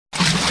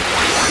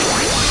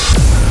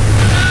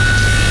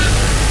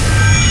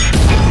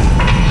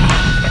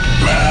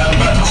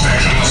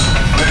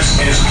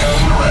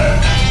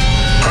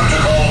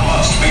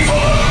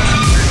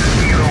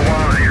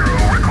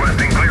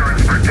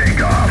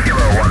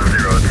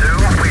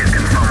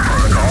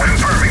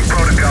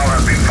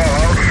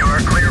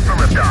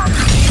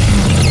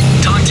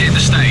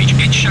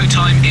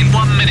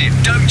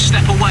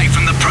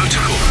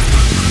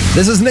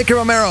This is Nicky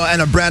Romero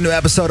and a brand new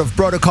episode of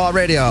Protocol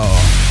Radio.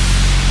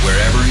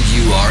 Wherever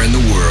you are in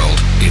the world,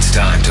 it's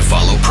time to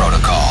follow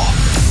protocol.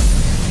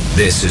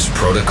 This is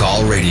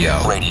Protocol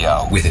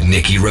Radio with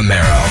Nicky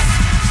Romero.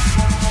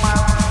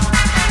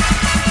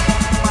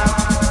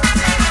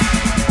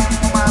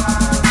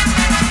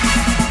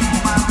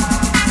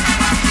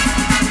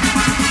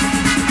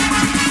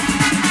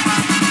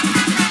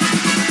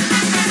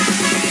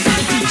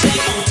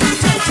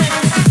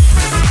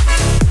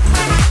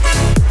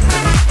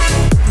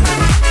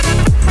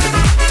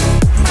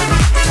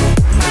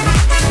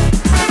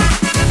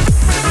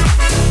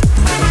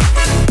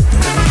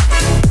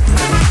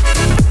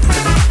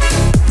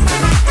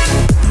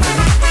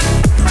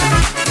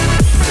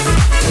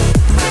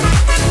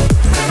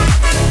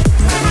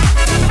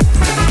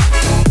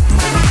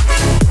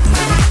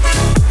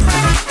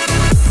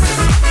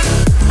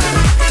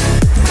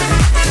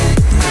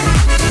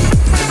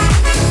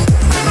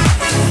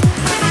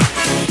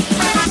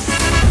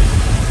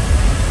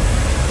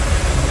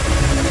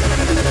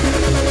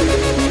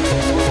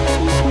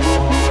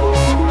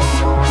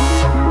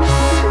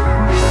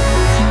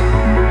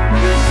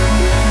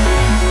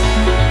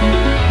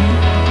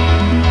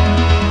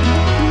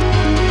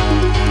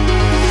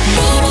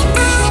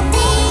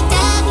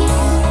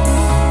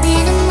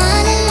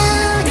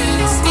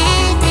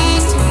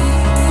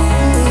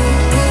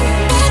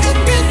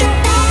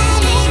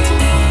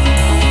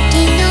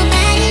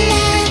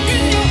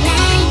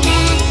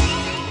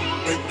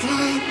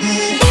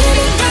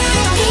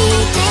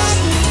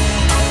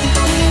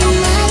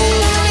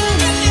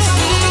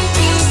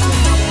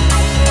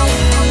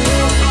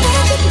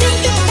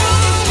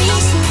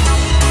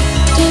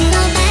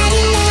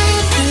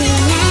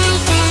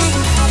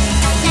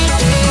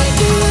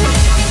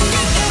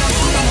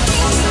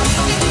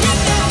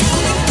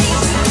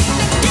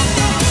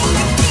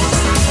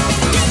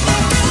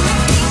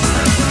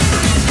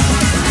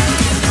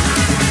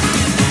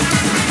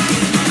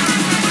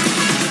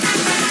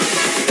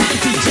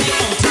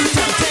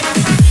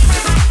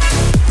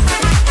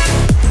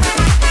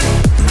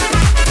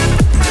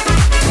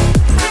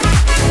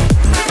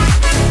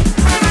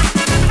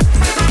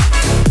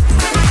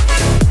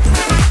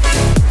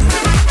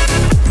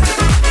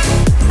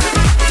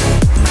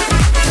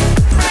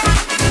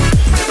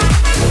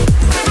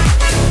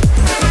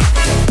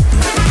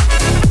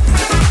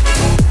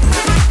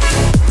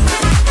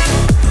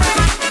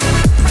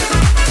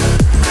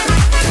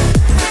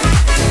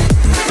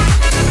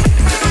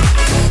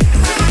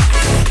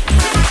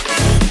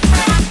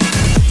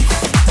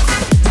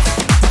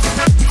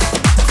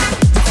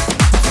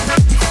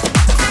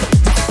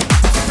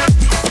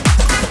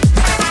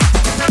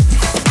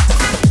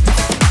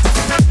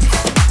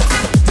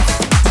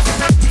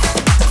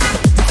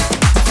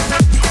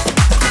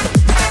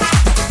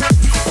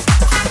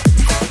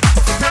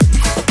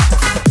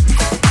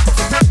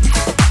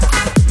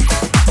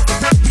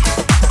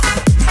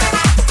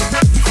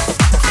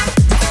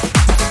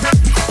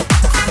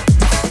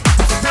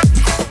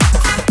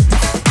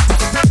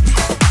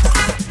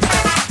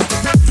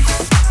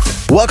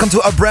 Welcome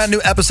to a brand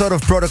new episode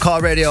of Protocol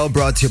Radio,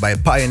 brought to you by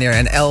Pioneer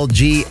and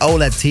LG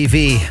OLED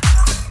TV.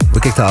 We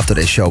kicked off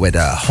today's show with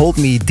Hold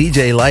Me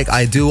DJ Like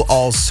I Do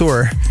All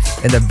Sur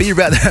in the Be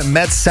Rather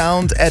Met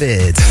Sound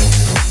edit.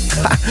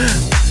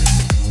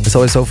 It's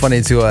always so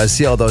funny to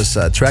see all those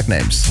track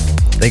names.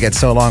 They get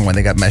so long when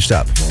they get meshed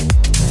up.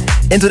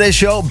 In today's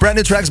show, brand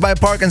new tracks by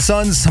Park &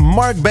 Sons,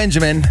 Mark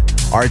Benjamin,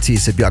 RT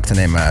Sibyok, to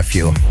name a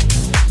few.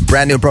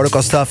 Brand new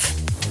Protocol stuff.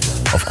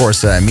 Of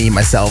course, me,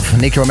 myself,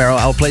 Nicky Romero.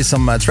 I'll play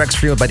some tracks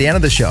for you by the end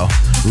of the show.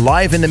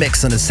 Live in the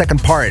mix on the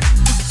second part.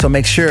 So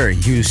make sure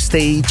you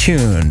stay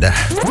tuned.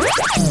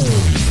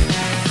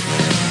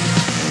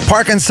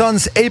 Park &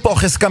 Sons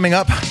Epoch is coming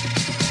up.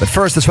 But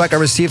first, the track I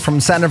received from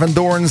Sander van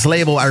Doorn's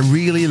label. I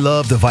really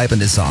love the vibe in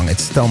this song.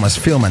 It's Thomas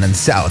Fielman and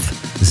South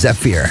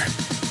Zephyr.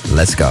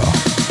 Let's go.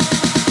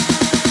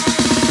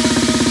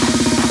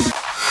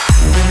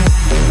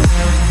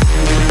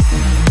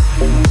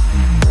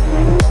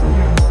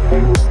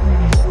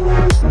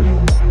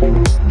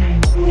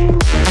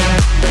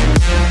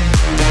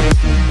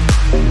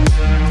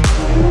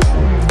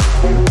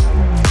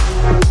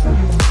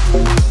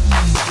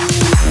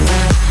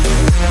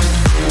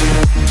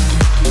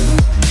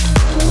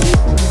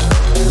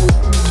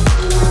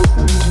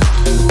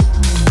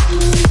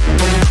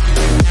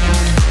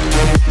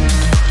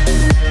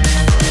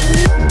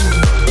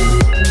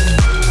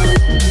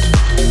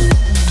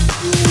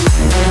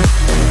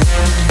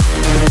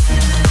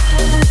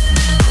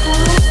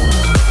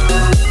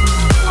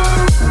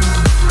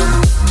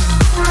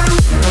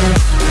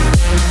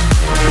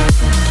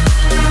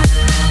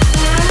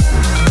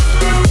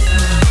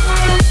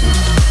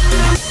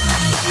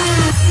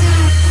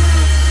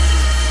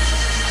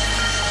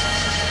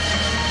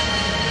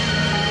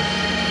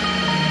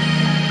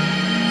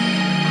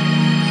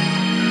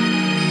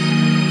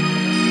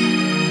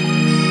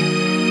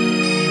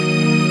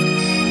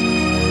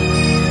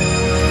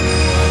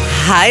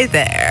 Hi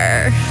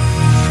there.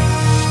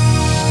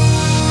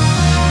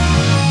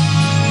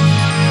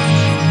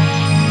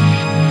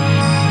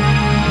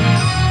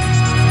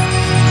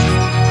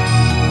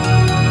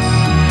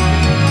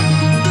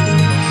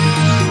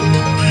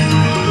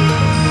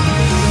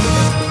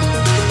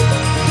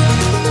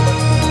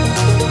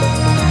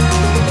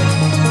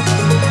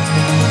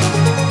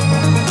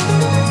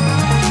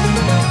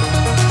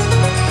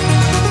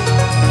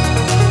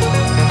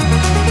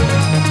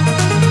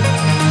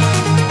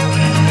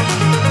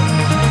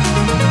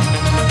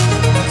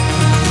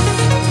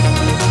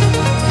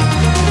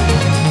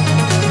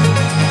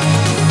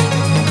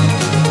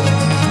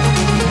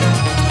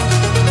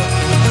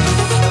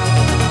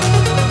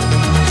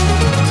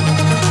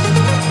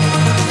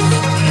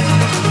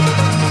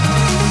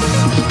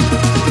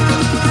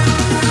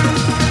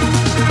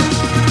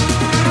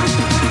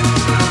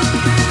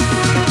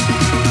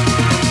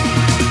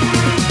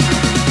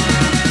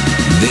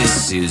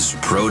 This is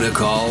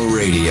Protocol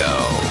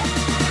Radio.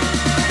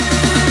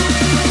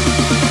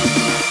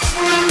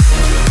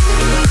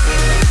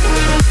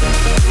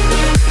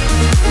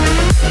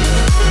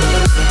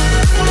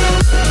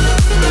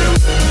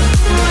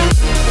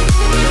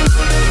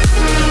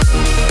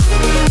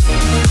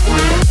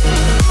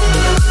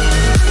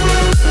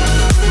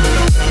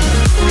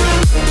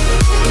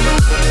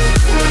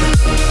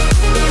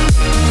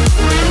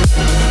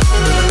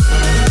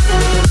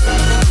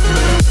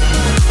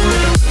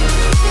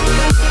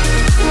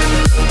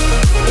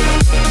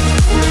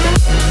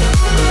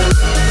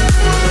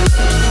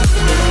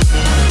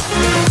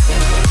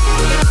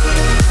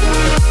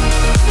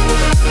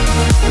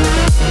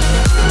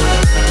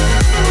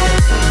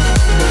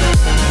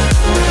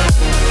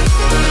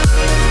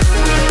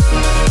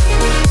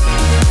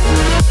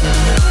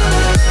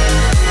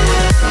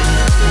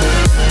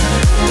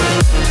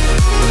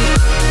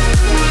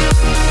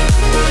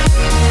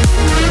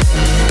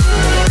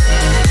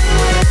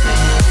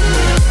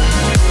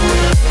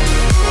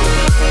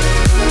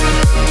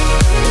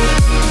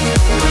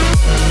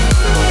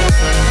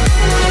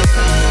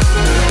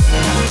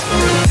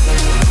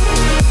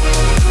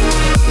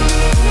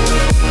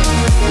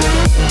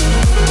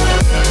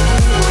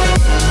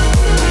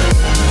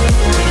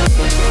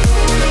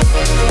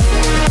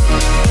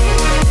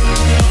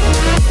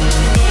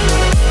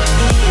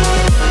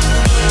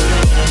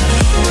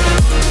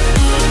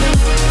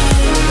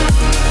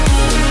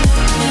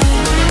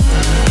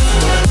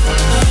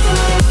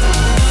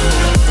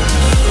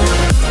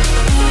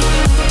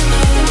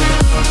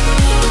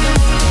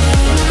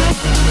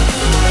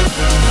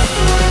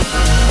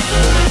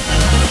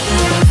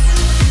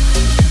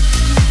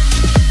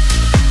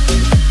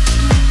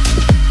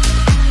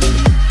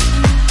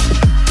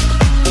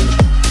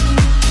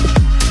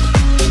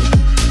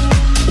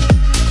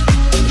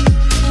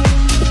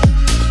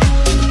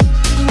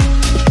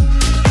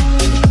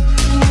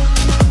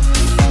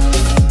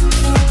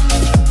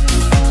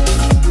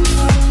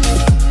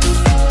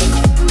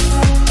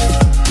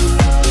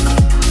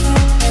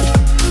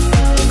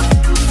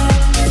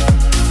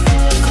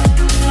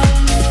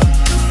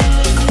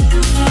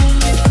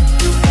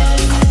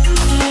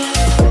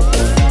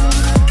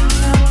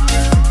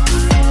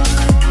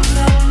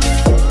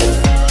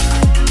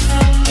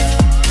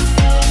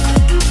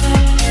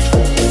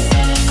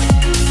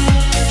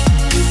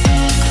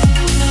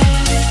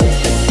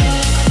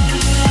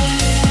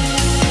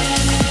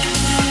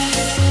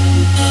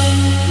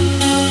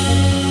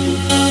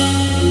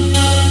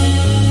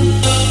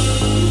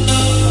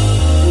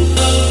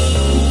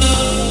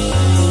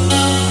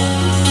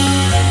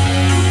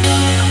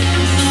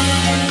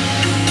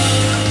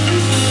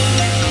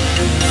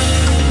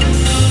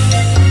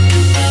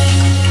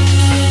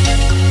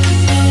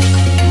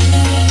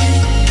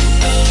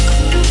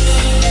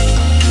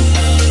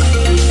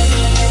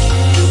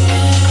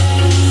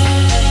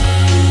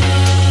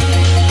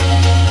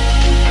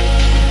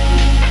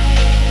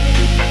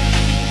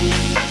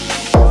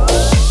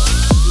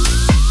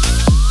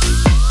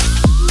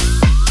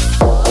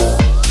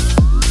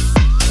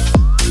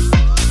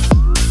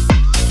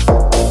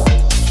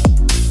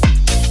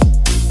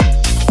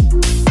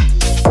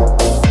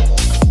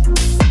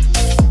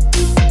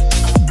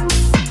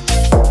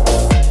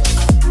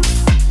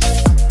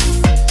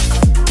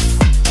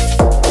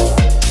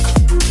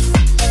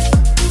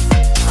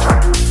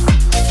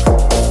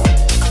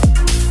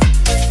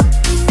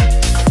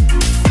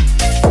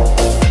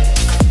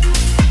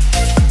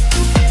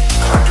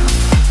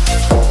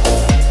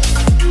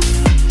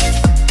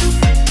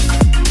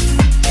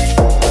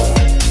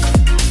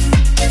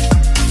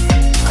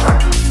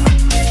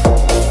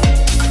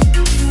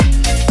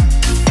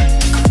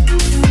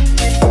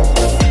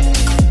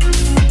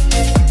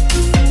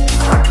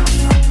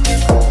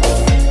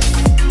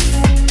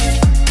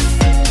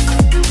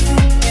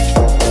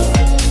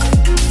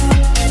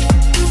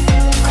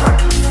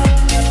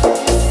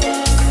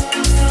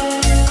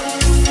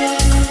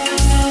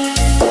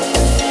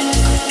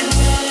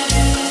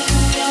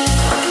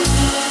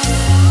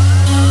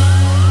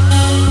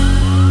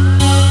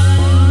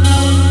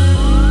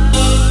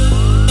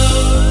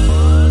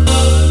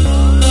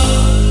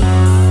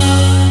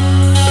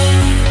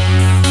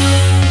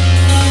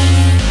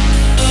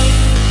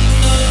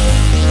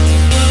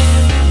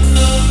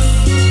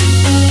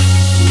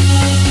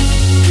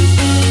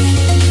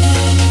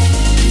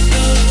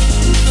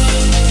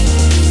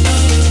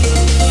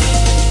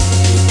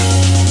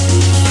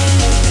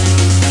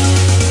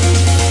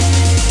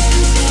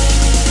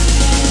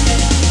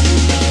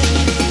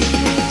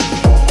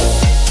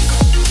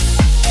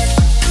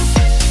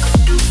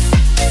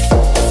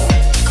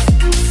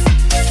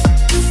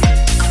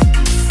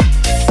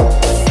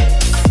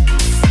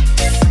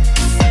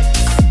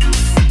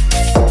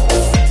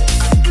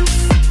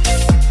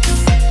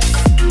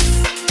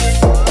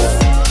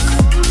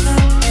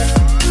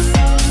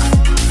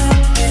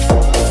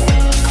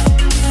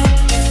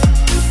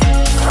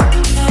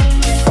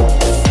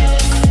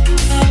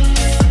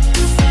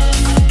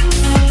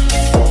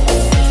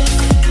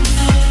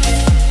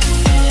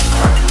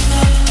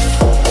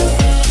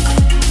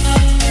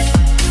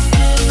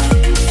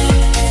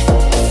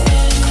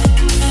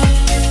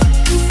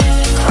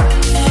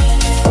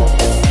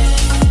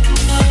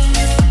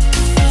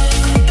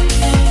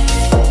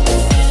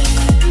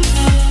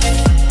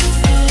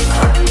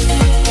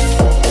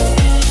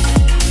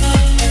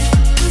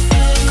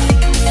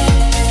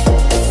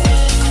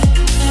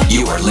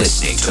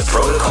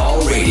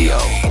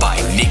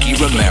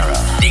 Romero.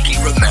 Nicky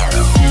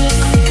Romero.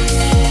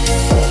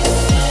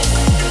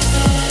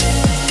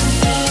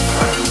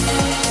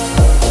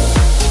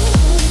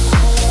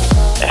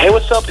 Hey,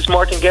 what's up? It's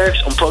Martin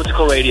Garrix on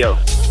Protocol Radio.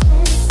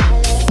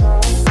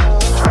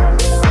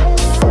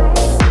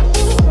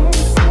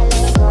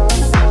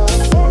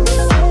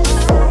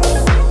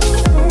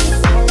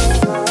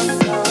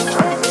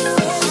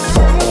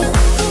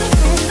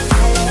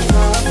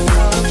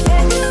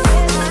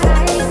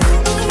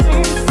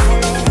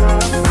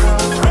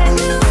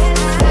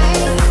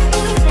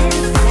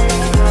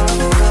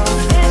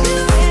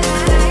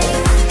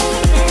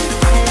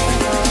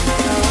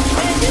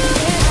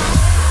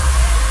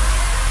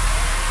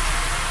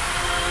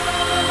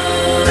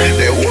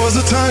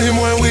 Time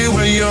when we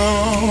were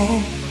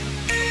young,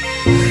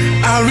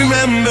 I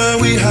remember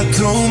we had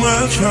so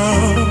much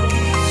fun.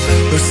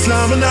 The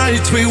summer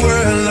nights we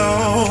were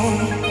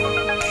alone,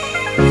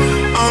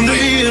 on the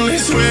hill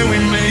is where we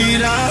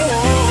made our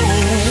home.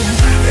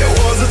 There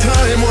was a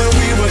time when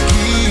we were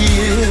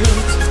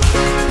kids,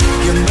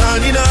 in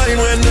 99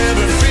 when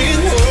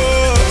everything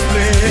was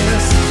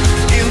bliss.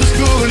 In the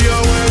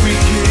schoolyard where we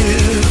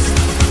kissed,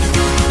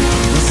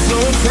 was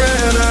so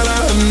friend that I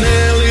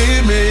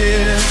nearly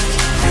missed.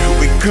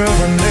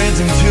 Covenants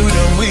into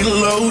the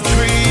willow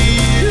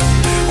tree.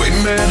 We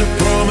made a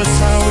promise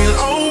I will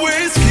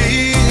always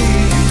keep.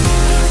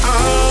 I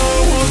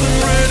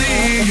wasn't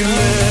ready, you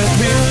let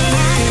me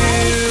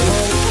live.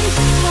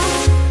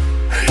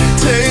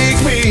 Take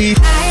me.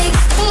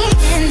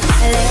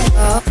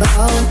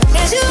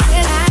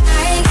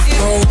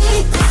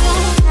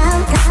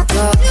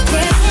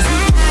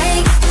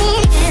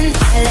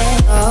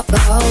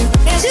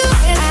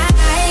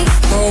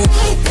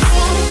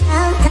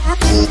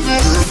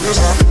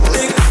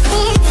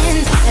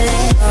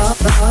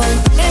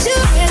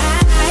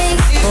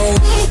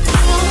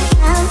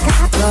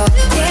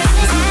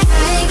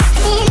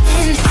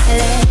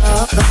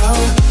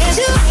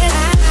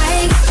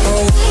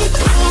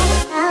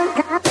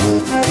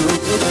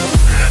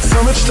 So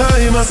much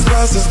time has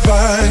passed us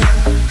by.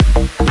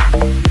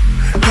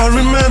 I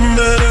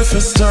remember the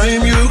first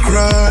time you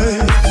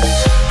cried.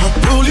 I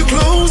pulled you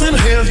close and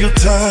held you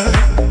tight,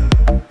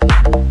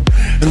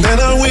 and then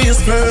I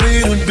whispered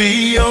it would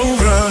be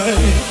alright.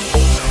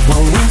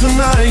 One winter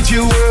night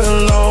you were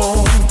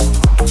alone,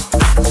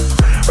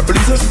 a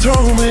blizzard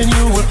storm and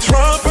you were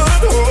trapped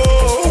at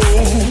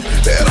home.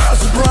 Then I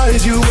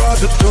surprised you at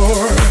the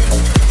door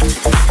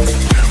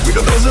with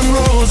a dozen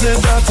roses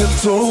that said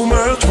so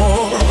much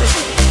more.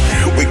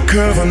 We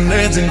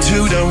covenanted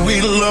into the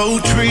willow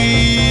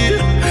tree.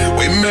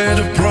 We made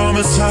a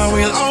promise I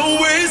will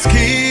always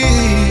keep.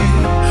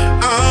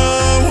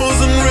 I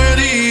wasn't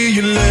ready,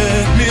 you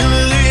let me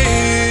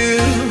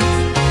live.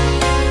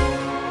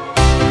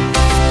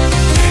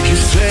 You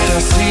said I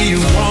see you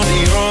on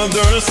the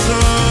other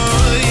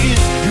side.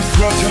 You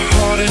brought your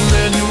heart and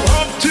then you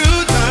up to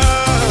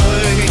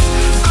die.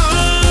 I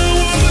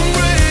wasn't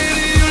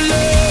ready, you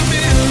let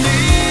me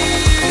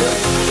live.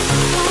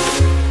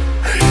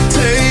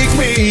 Take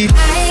me.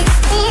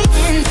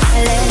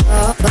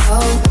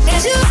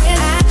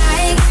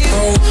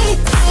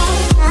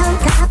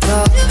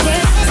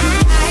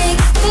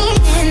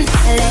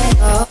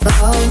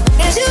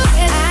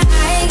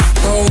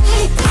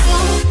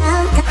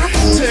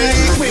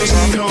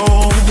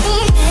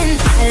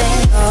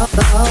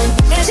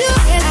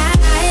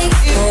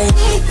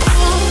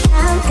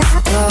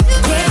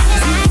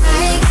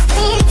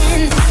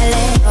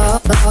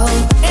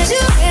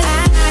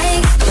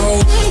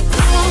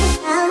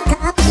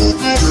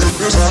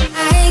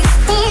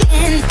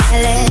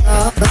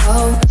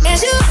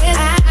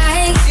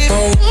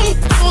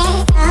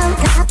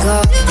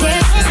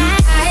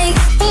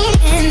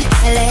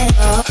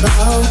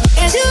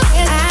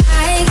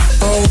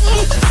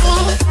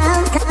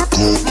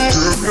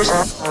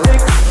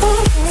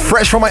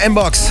 Fresh from my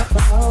inbox,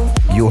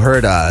 you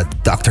heard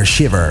Dr.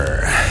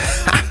 Shiver.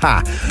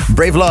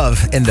 Brave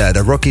Love in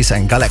the Rookies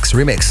and Galax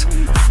remix.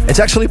 It's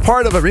actually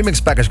part of a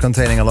remix package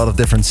containing a lot of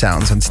different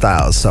sounds and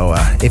styles. So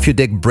if you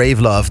dig Brave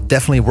Love,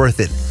 definitely worth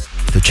it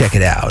to check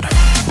it out.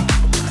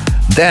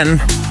 Then,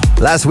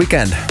 last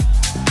weekend,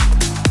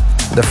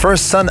 the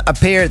first sun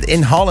appeared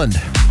in Holland.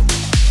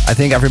 I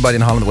think everybody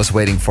in Holland was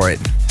waiting for it,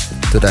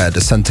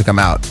 the sun to come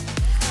out.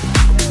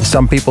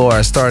 Some people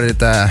are started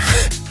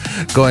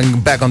going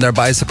back on their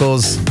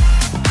bicycles,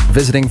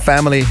 visiting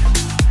family.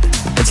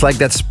 It's like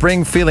that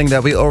spring feeling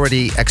that we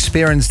already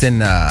experienced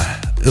in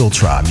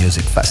Ultra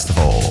Music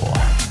Festival.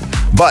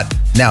 But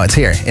now it's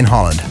here in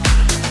Holland.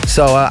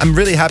 So I'm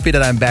really happy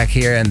that I'm back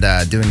here and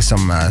doing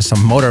some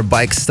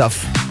motorbike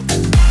stuff,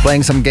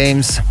 playing some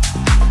games.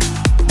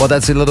 Well,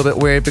 that's a little bit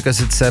weird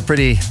because it's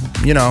pretty,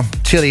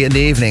 chilly in the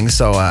evening.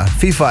 So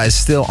FIFA is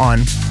still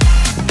on.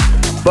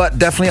 But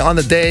definitely on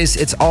the days,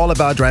 it's all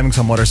about driving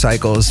some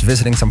motorcycles,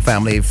 visiting some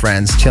family,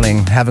 friends,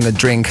 chilling, having a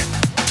drink,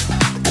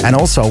 and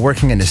also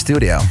working in the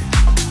studio.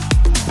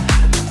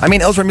 I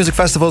mean, Ultra Music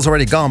Festival is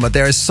already gone, but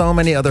there are so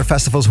many other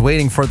festivals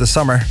waiting for the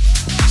summer.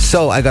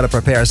 So I gotta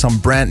prepare some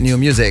brand new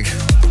music.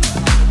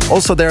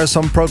 Also, there is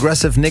some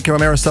progressive Nicky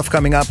Romero stuff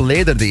coming up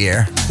later the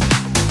year.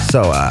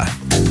 So,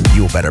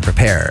 you better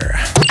prepare.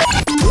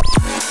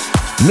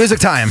 Music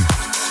time.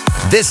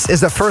 This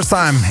is the first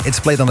time it's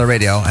played on the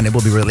radio, and it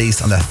will be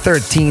released on the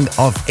 13th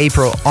of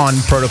April on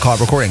Protocol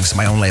Recordings,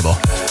 my own label.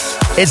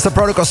 It's the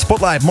Protocol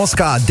Spotlight,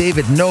 Mosca,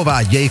 David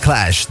Nova, J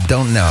Clash,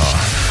 Don't Know.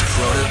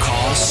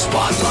 Protocol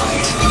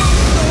Spotlight.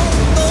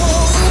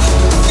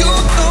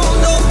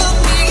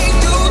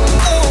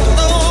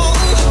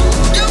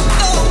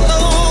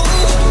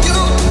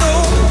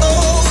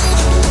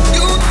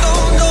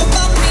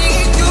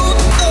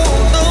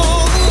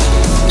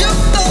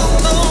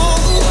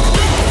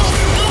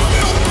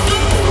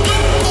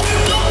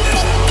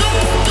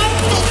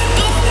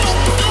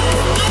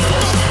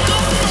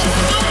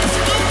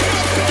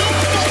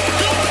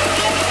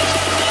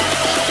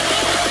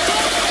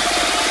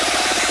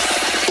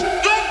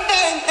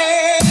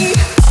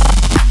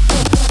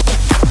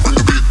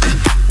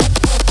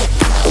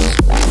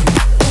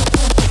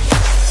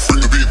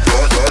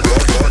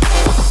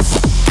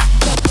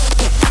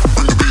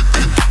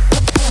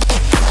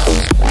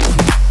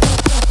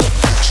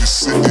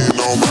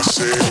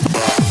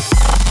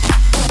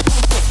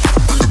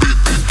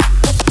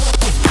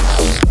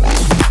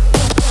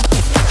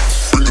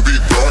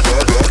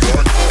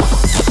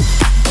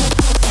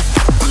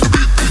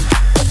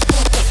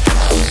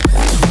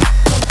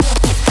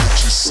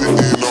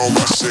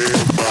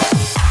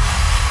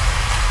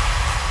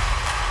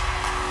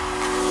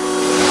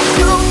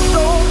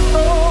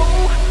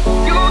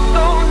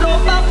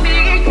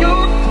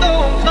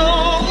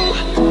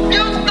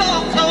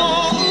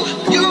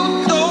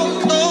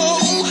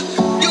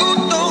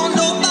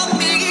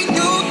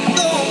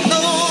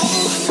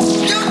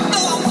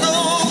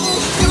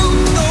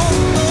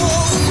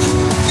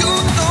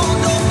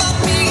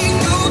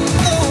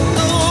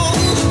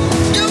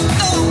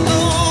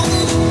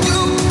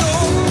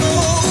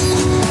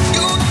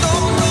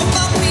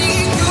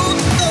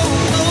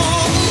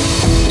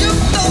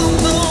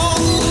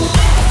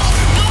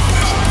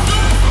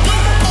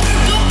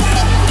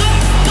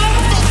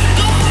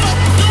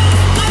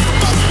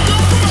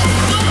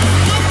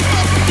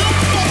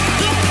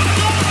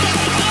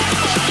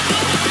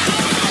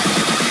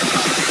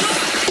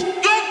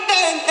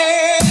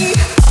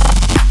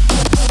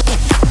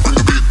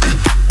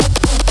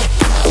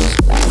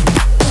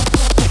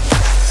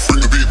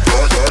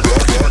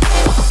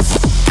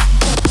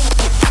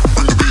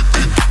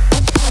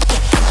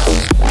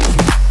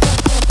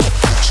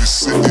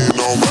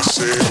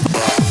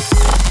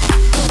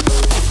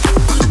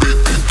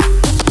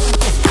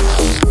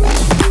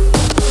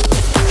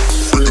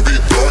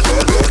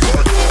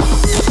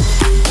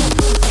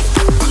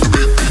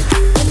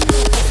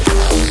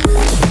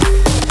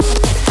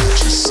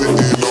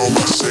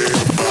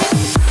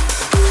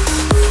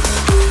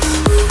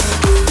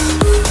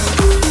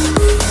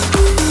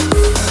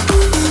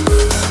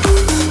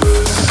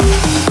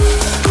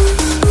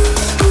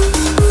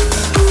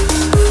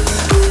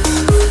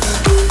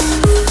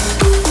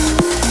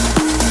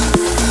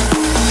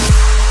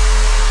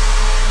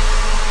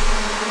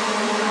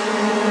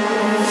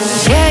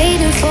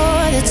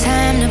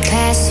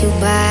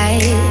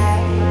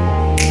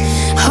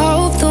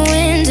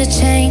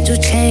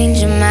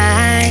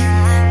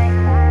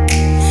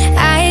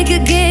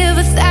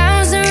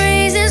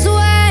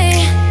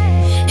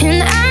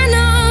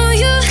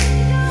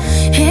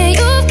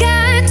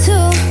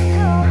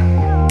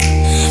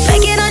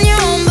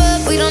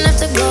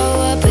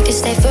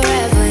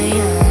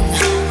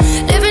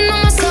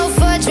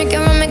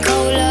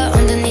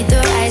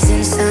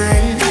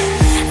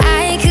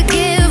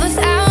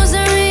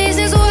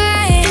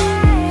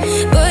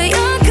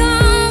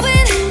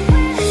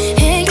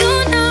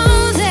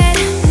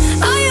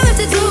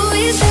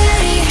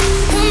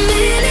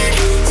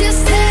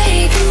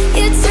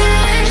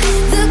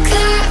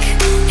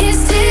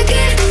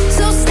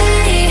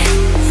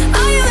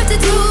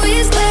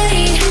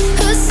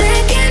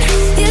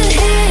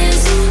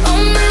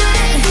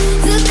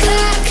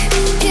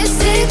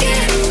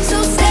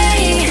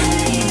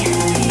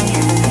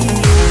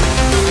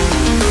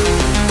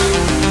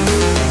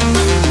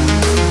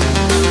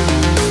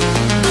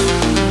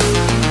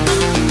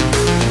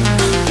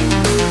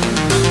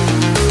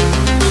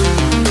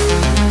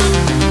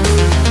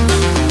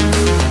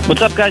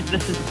 What's up, guys?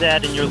 This is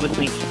Zed, and you're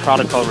listening to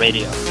Protocol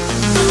Radio.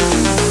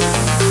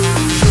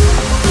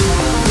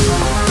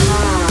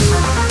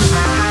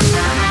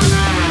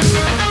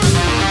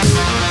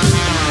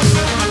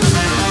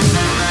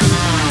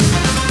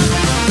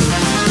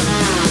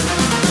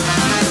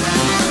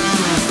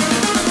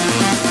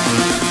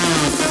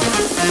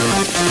 We'll be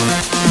right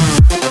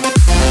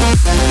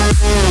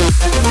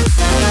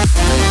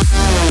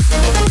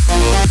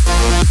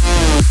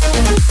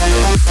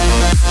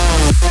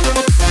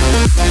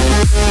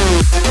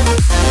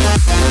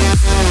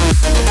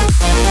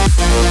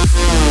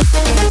back.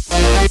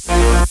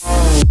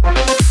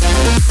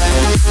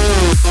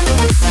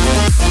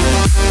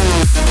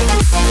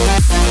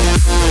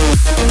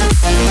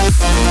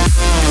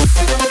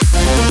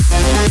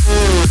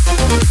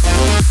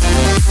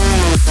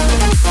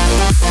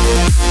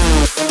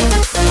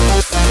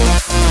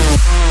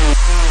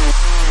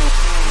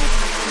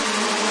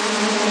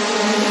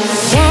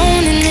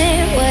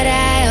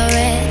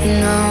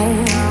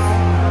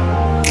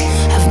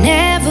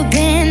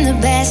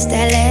 best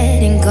at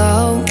letting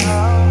go.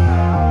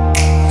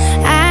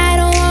 I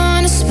don't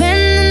wanna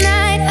spend the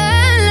night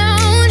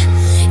alone.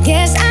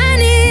 Guess I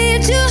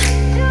need you,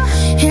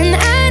 and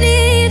I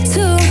need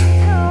to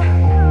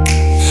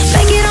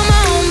make it on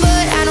my own,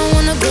 but I don't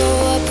wanna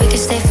grow up. We can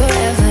stay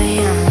forever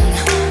young.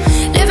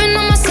 Living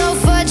on my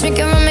sofa,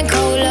 drinking rum and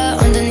cola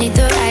underneath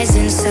the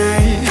rising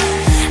sun.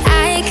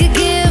 I could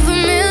give a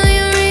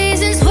million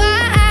reasons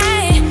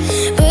why,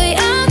 but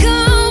you're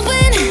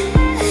going,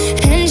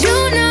 and you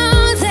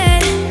know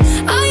that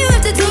all you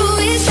have to do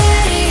is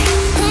stay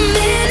a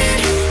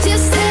minute.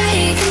 Just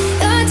take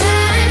your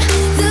time.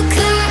 The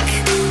clock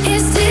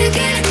is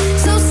ticking,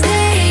 so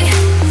stay.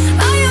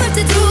 All you have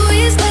to do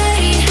is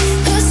wait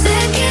a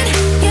second.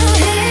 Your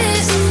head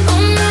is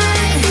on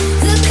mine.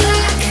 The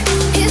clock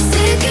is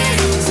ticking,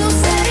 so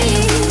stay.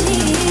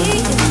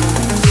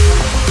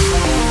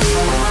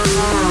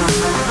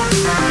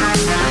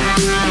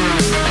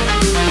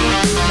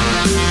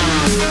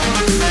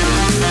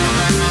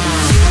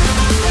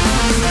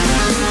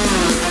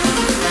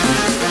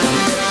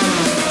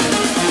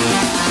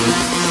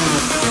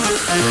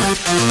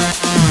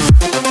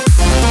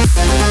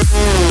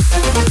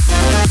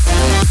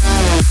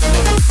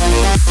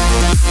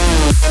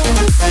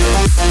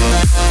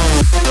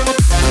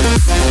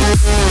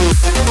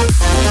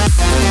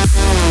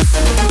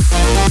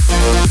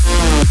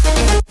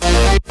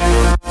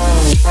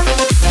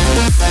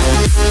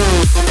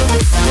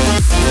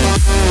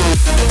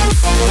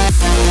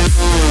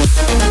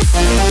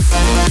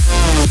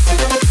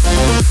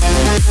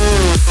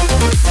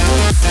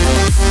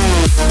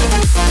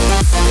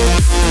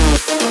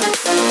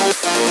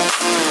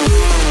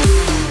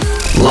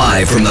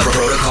 Live from the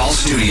Protocol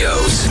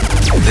Studios,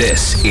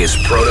 this is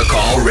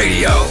Protocol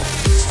Radio.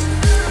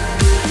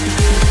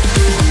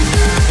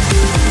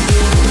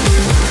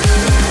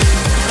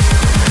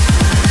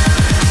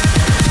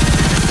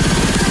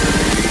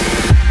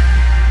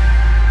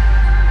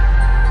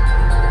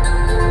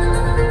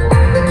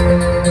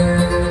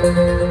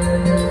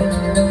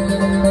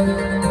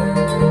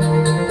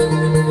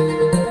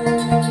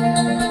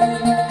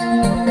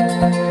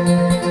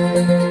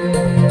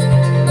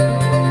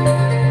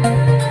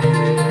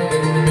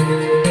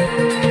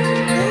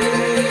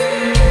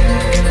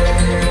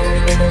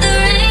 The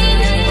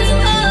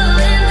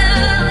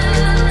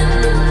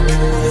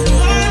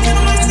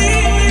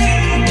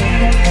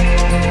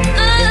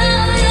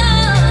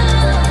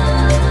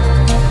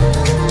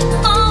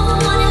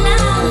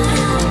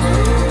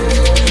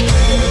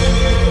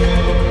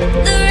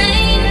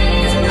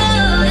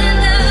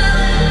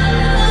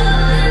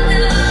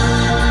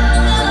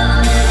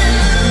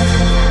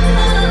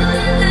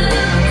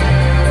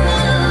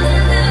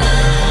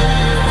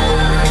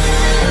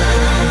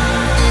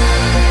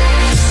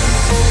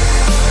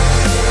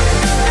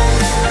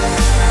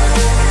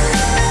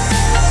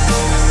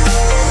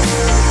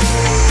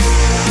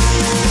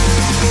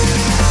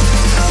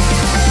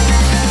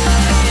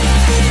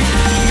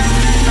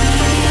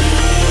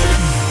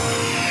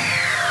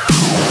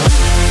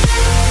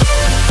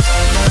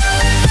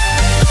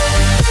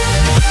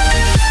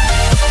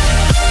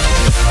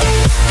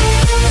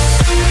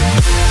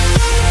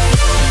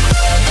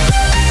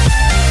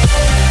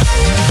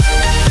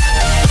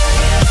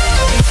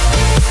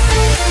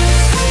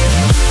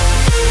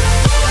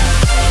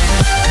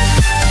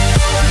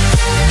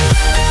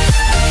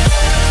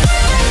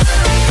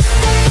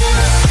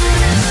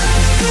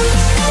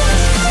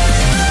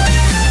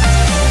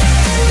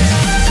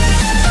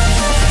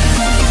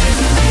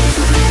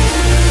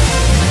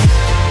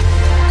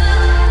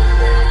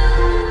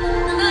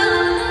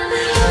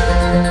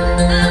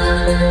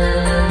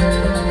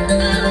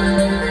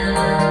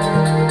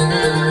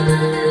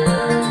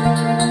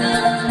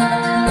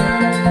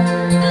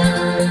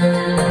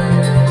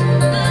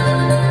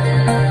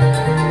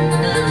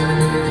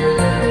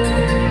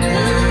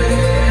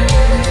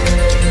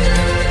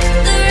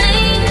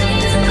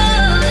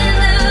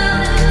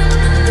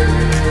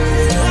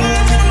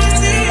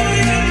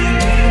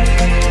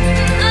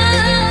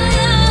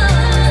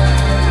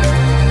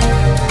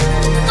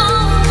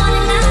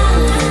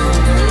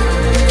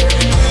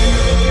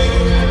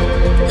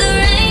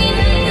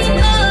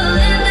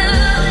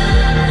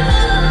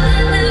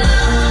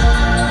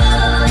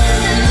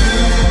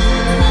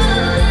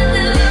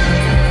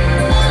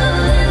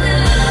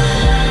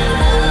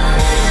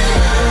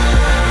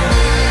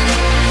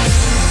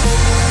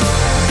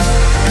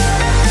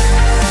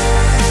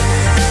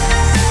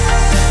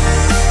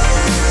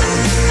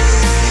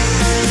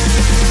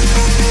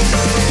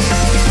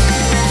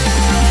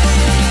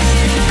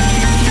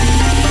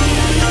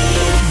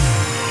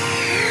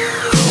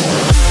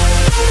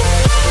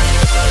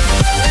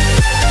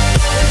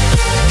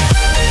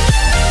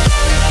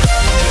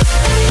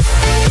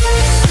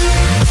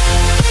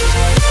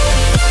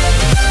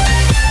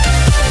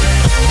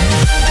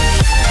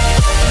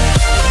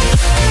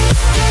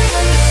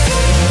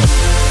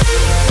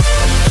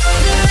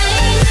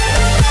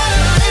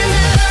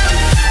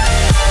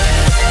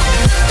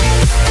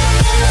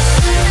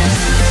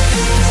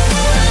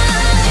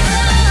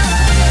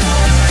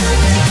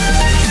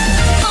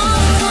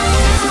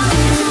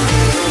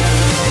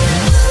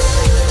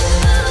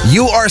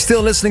You are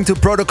still listening to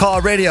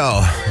Protocol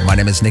Radio. My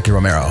name is Nicky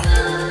Romero.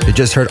 You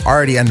just heard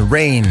Artie and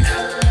Rain.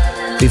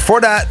 Before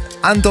that,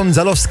 Anton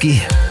Zalowski,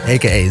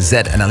 aka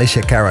Zed, and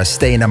Alicia Cara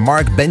stay in a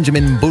Mark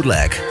Benjamin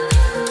bootleg.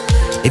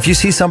 If you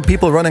see some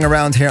people running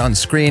around here on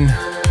screen,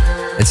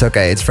 it's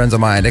okay. It's friends of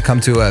mine. They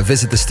come to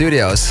visit the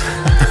studios.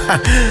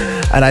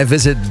 And I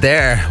visited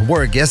their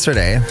work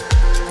yesterday.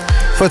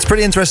 So it's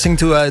pretty interesting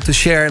to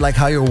share like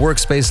how your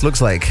workspace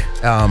looks like.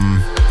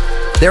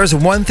 There is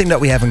one thing that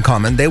we have in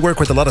common. They work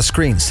with a lot of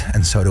screens,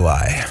 and so do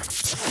I.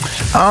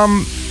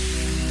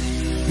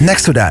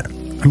 Next to that,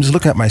 I'm just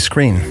looking at my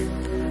screen.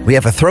 We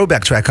have a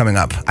throwback track coming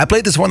up. I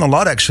played this one a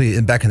lot actually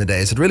back in the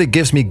days. It really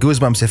gives me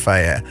goosebumps if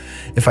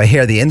I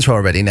hear the intro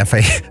already and if I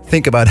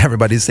think about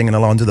everybody singing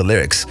along to the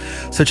lyrics.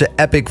 Such an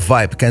epic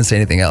vibe, can't say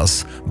anything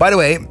else. By the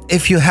way,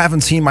 if you haven't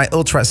seen my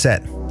Ultra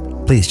set,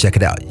 please check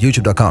it out.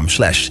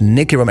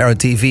 YouTube.com/Nicky Romero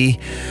TV.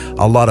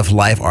 A lot of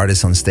live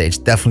artists on stage.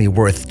 Definitely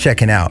worth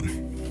checking out.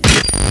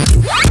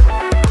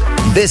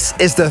 This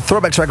is the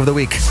throwback track of the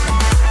week.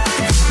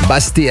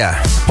 Bastia,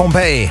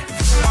 Pompeii,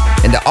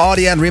 in the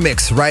Audien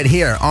remix right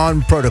here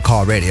on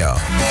Protocol Radio.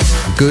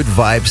 Good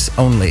vibes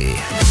only.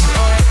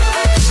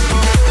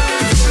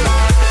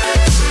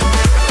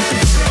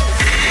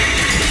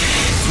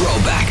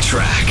 Throwback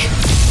track.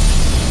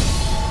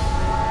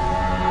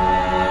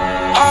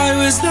 I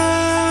was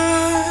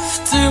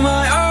left to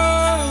my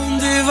own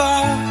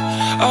devices.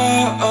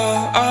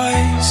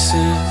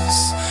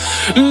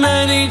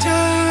 Many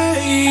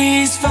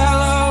days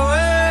fell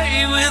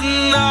away with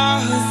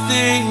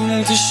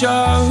nothing to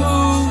show,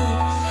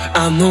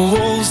 and the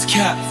walls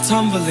kept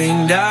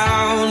tumbling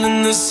down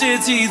in the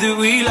city that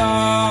we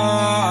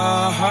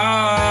love.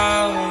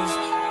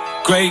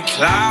 Great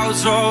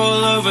clouds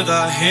roll over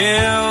the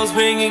hills,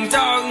 bringing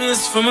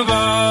darkness from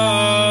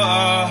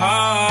above.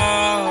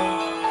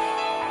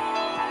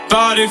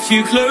 But if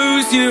you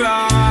close your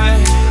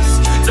eyes,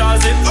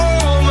 does it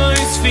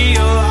almost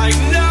feel like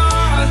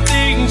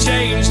nothing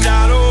changed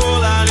at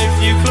all? And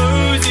if you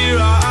close your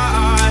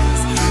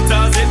eyes,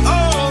 does it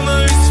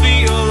almost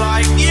feel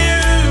like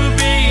you've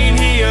been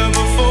here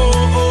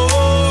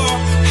before?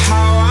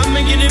 How am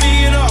I gonna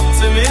be an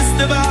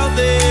optimist about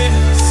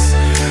this?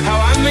 How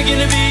am I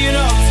gonna be an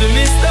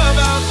optimist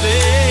about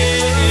this?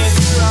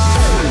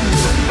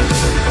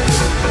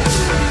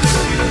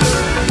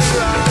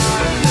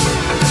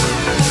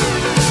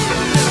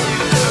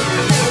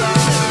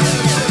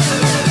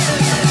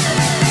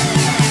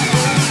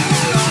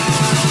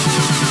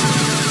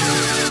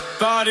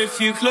 But if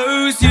you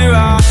close your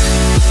eyes,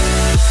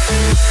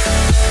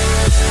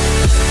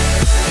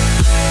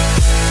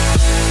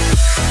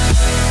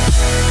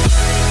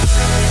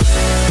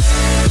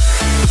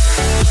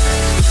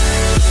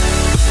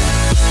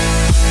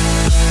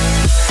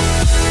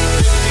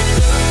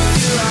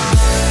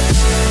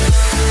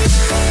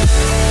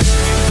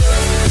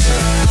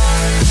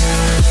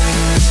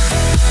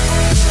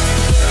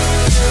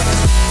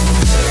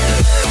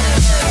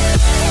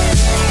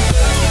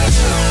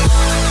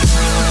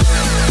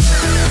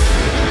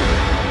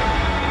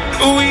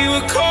 we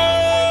were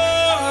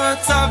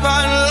caught up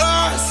and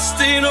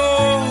lost in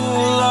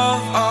all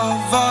of our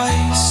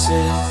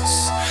vices.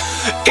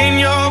 In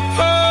your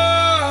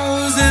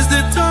pose as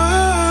the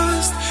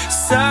dust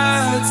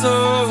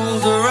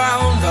settled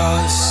around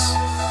us,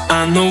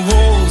 and the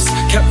walls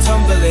kept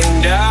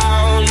tumbling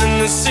down in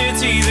the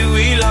city that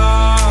we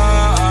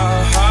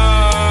love.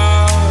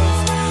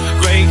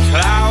 Great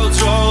clouds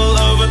roll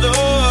over the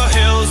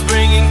hills,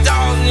 bringing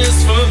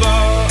darkness from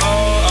above.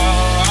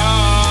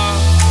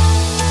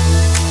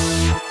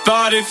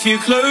 But if you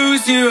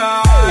close your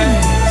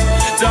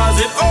eyes, does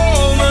it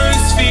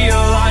almost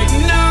feel like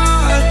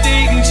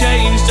nothing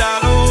changed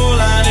at all?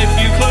 And if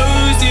you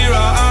close your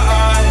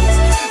eyes,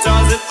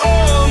 does it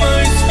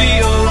almost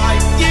feel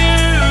like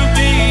you've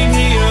been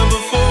here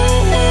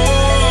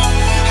before?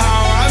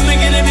 How am I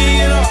gonna be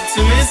an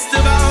optimist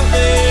about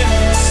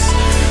this?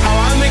 How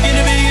am I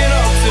gonna be an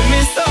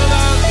optimist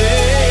about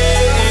this?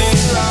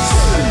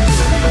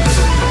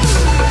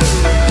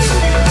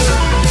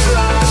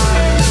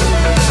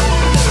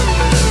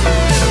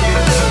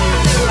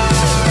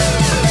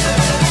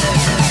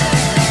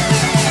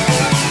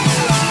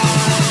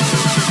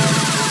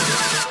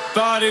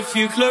 But if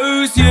you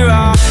close your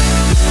eyes,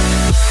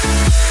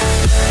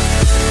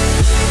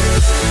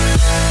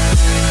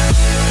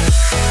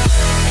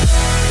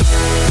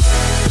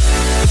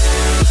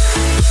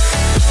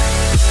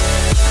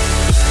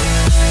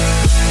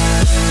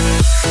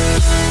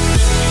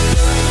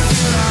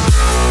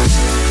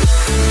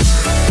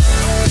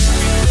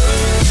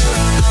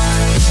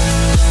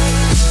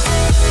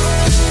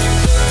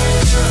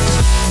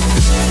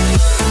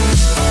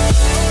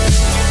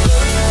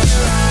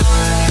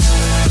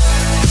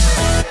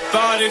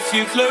 but if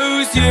you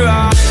close your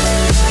eyes,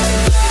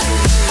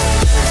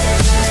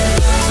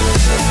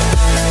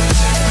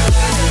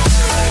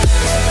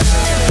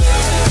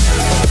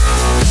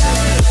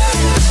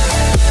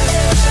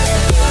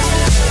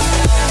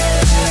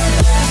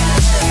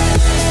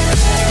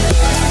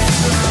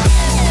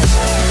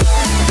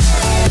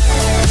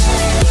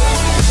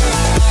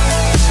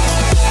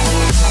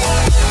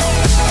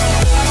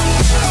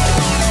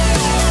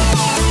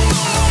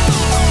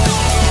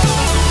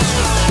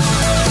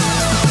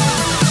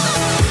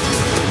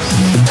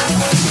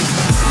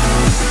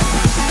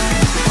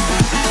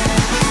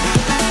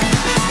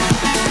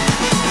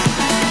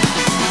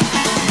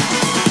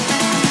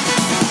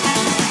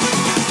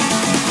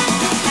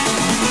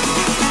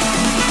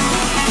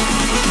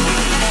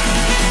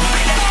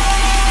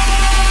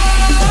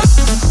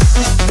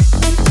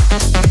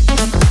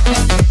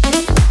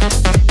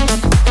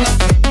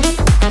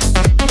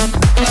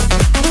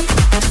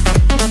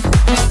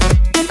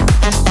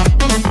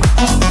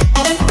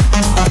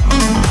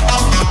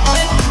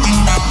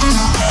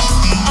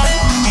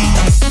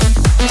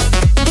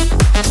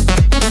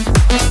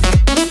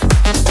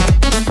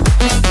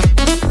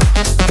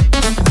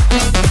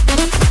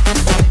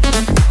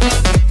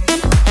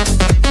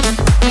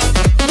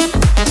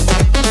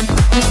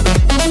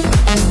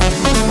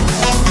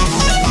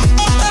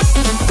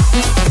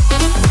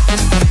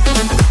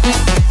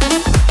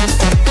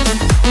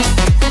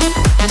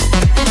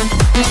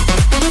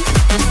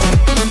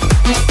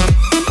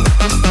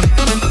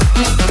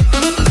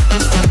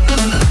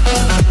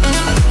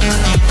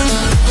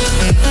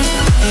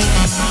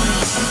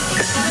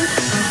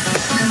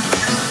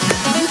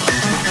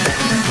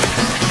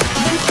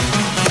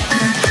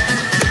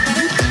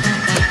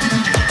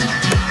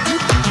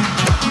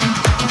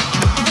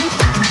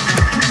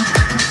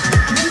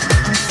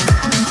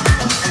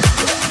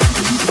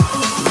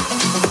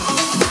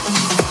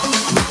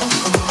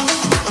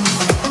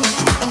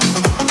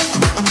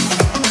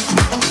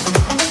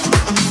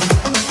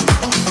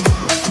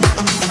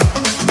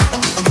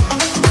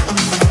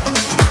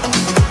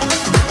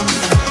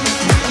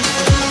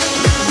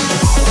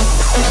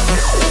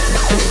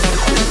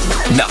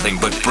 Nothing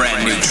but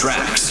brand new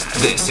tracks.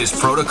 This is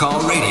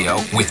Protocol Radio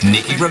with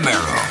Nicky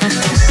Romero.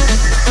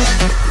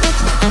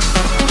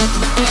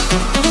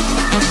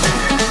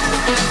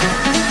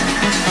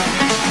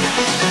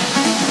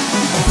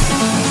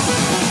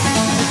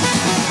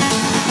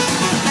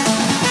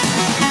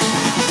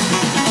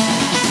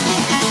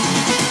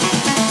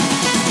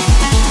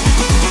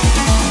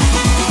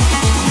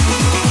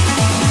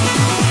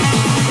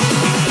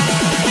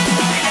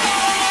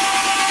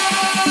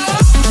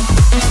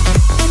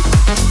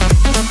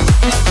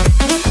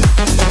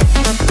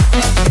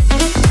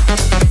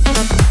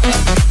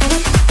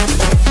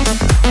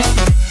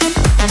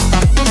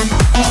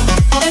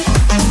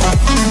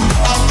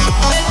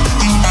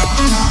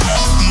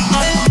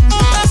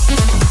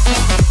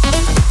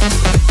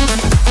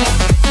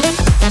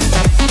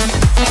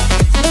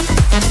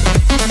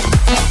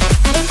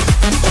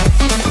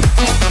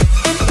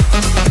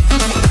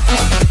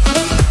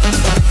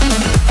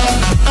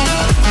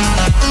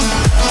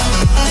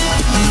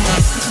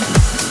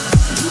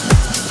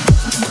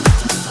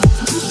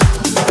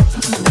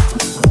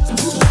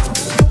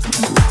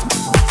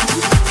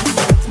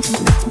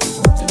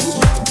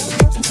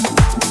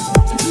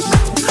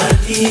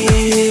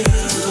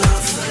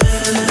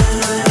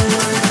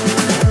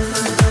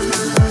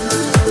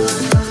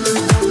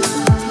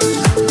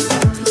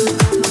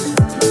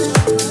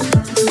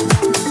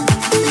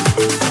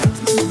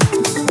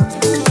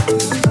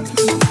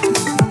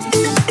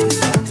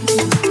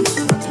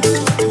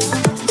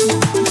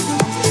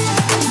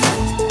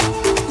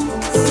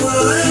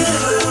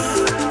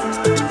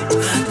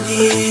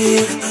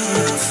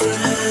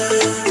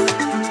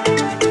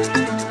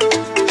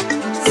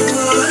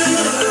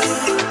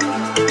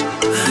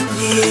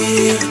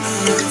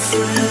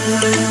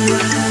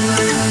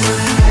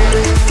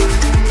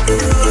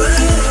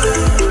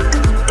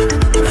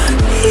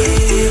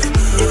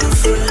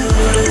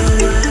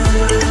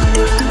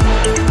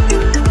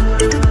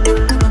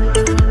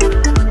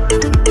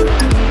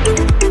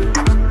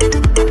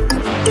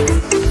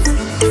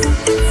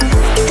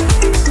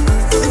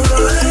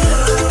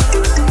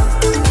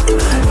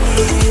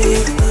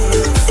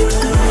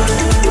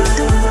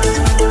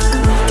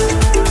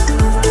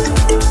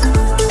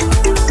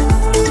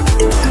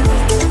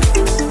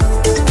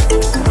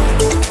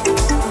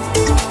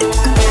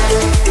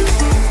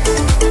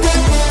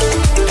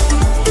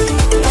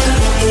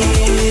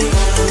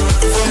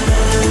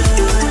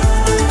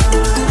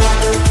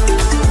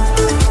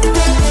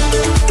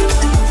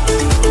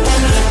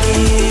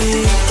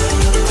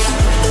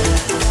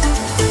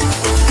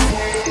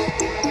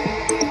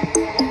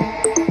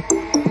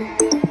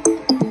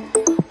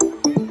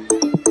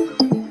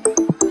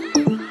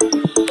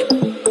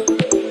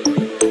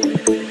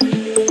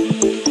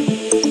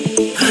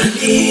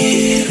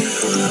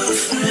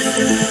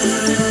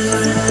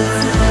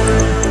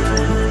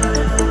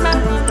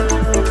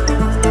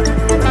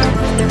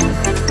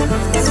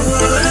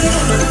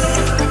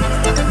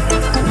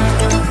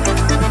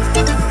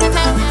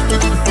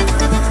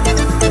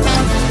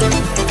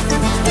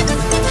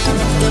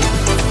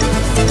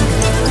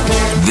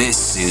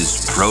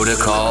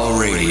 Protocol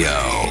Radio.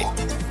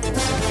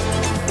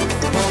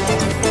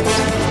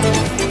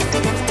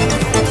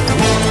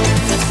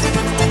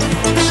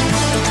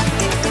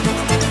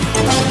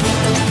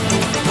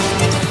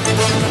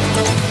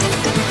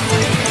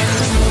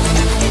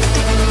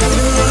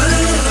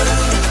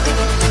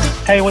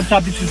 Hey, what's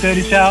up? This is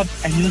Dirty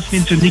South, and you're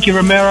listening to Nicky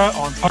Romero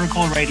on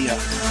Protocol Radio.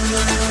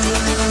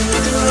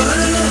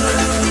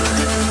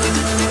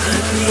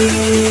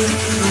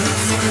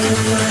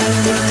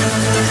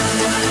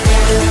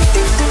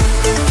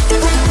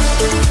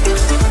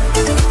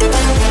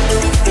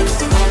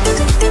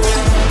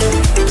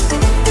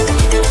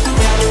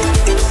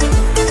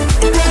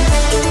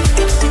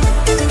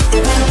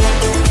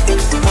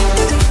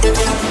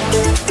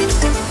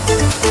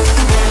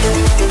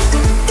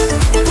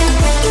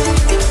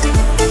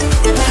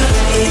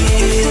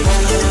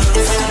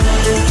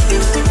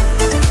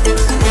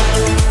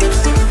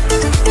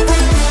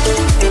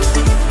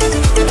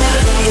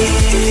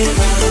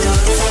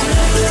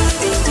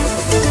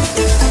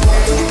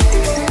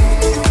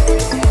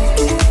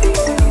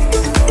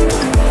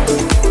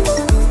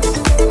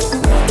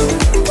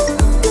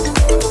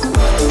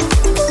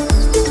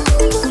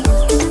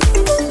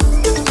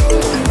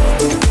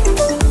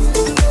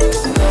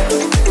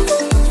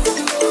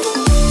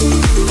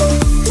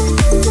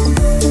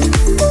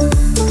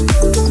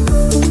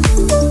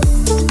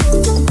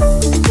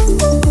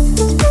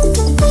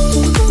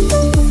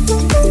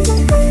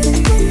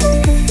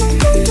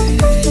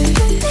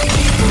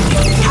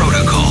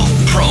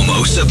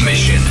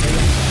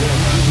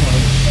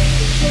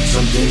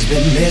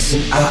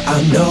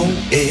 I know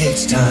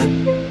it's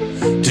time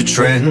to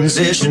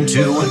transition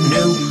to a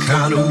new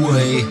kind of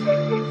way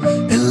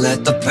and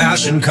let the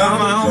passion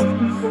come out.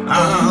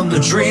 I'm the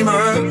dreamer.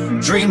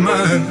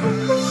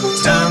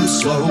 Time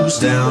slows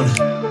down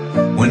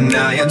when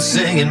I am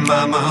singing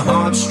my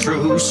heart's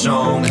true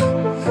song.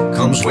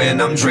 Comes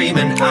when I'm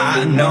dreaming,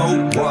 I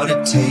know what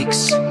it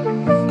takes.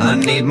 I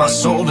need my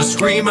soul to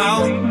scream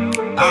out.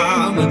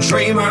 I'm a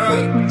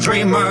dreamer,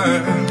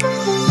 dreamer.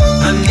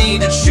 I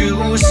need to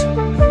choose,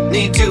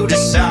 need to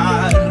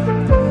decide.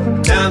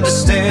 Time to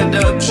stand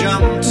up,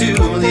 jump to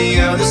the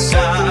other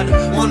side.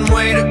 One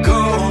way to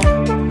go,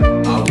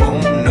 I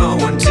won't know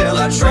until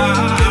I try.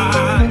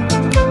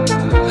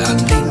 I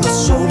need my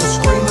soul to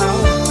scream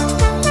out.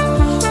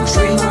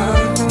 Dreamer,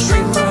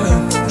 dreamer,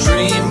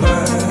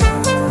 dreamer.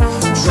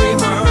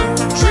 Dreamer,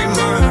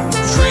 dreamer,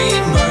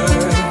 dreamer.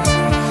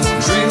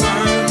 Dreamer,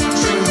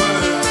 dreamer,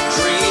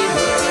 dreamer.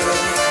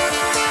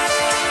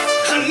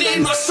 I need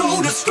my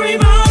soul to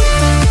scream out.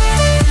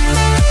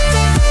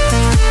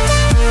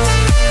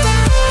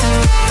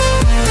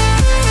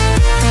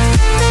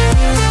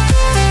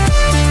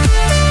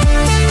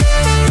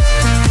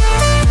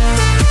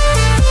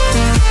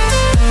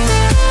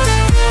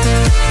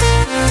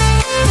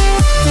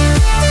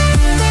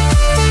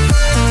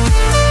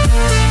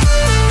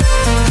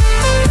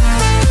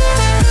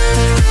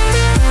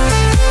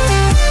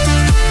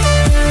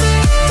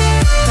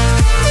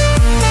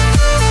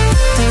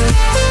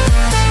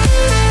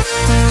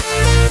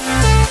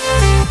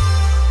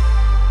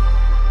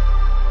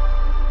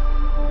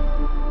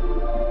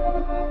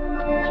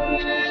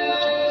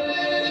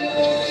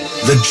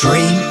 The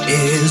dream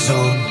is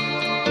on.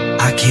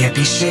 I can't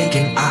be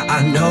shaken.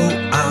 I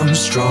know I'm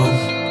strong.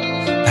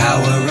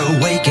 Power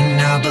awakened.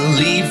 I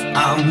believe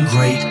I'm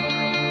great.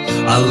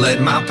 I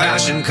let my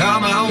passion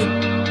come out.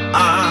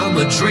 I'm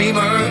a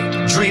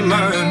dreamer,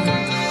 dreamer.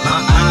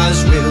 My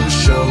eyes will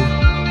show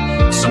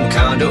some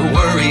kind of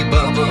worry,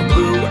 but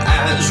blue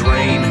as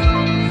rain.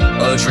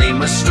 A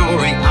dream, a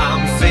story.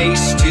 I'm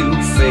face to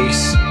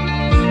face.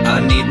 I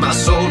need my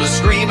soul to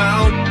scream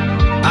out.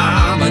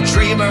 I'm a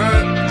dreamer,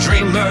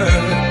 dreamer.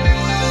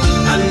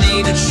 I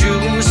need to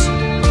choose,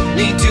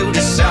 need to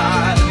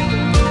decide.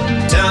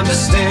 Time to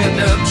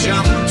stand up,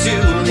 jump to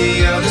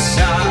the other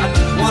side.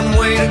 One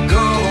way to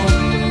go,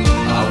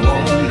 I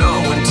won't know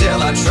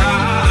until I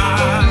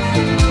try.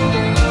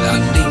 I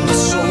need my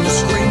soul to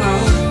scream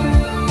out.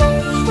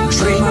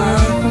 Dreamer,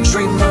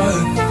 dreamer,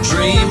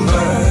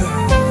 dreamer.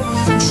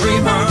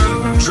 Dreamer,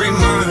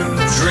 dreamer,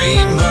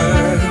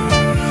 dreamer.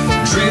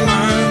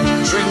 Dreamer,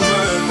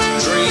 dreamer,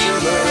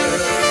 dreamer.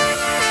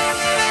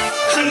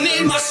 I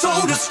need my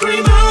soul to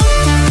scream out.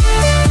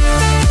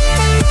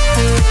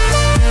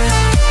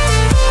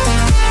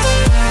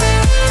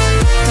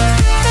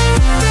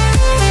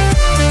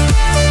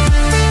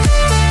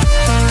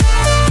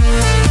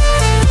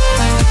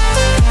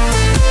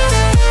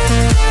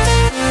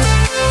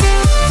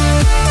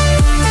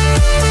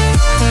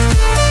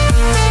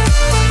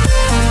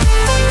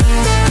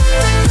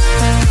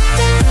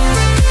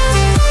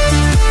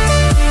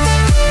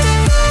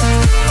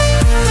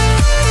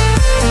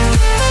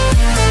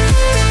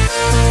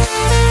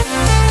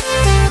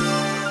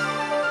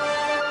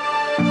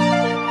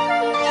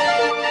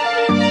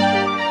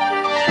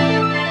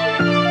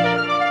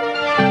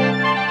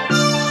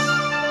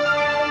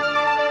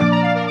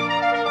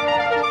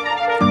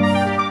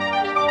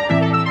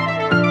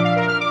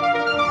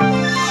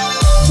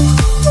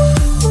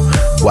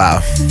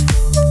 Wow.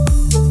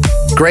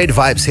 Great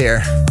vibes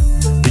here.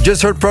 You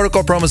just heard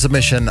Protocol promo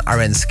submission,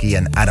 Arensky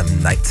and Adam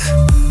Knight.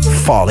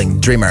 Falling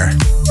Dreamer.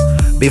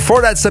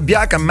 Before that,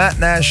 Sabiak and Matt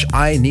Nash,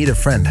 I Need a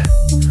Friend.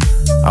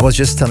 I was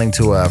just telling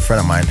to a friend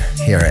of mine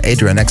here,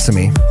 Adrian, next to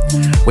me.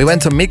 We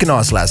went to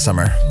Mykonos last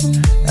summer.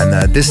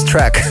 And this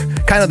track,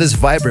 kind of this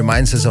vibe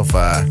reminds us of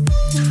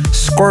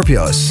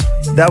Scorpios.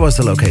 That was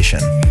the location.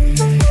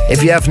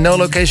 If you have no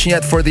location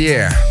yet for the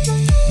year,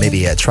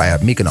 maybe try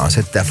out Mykonos.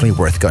 It's definitely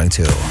worth going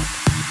to.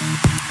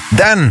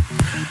 Then,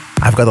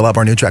 I've got a lot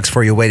more new tracks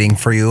for you, waiting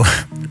for you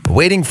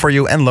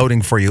and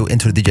loading for you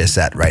into the DJ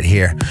set right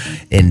here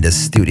in the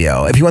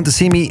studio. If you want to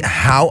see me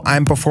how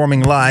I'm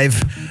performing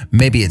live,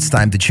 maybe it's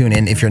time to tune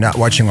in if you're not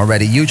watching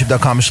already.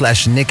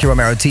 YouTube.com/Nicky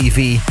Romero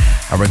TV.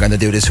 And we're going to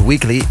do this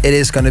weekly. It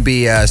is going to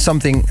be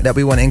something that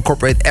we want to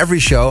incorporate every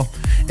show.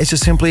 It's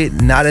just simply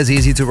not as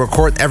easy to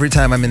record every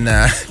time I'm in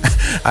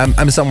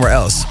I'm somewhere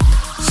else.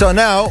 So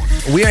now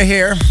we are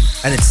here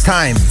and it's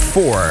time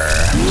for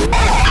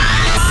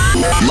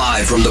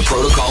Live from the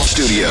Protocol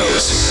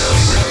Studios,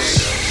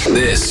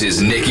 this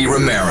is Nicky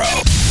Romero,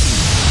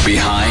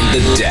 Behind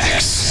the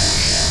Decks.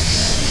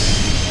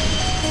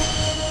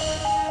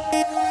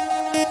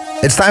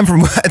 It's time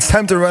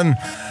to run.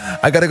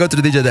 I gotta go to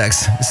the DJ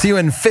decks. See you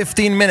in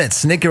 15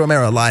 minutes. Nicky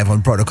Romero live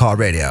on Protocol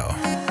Radio.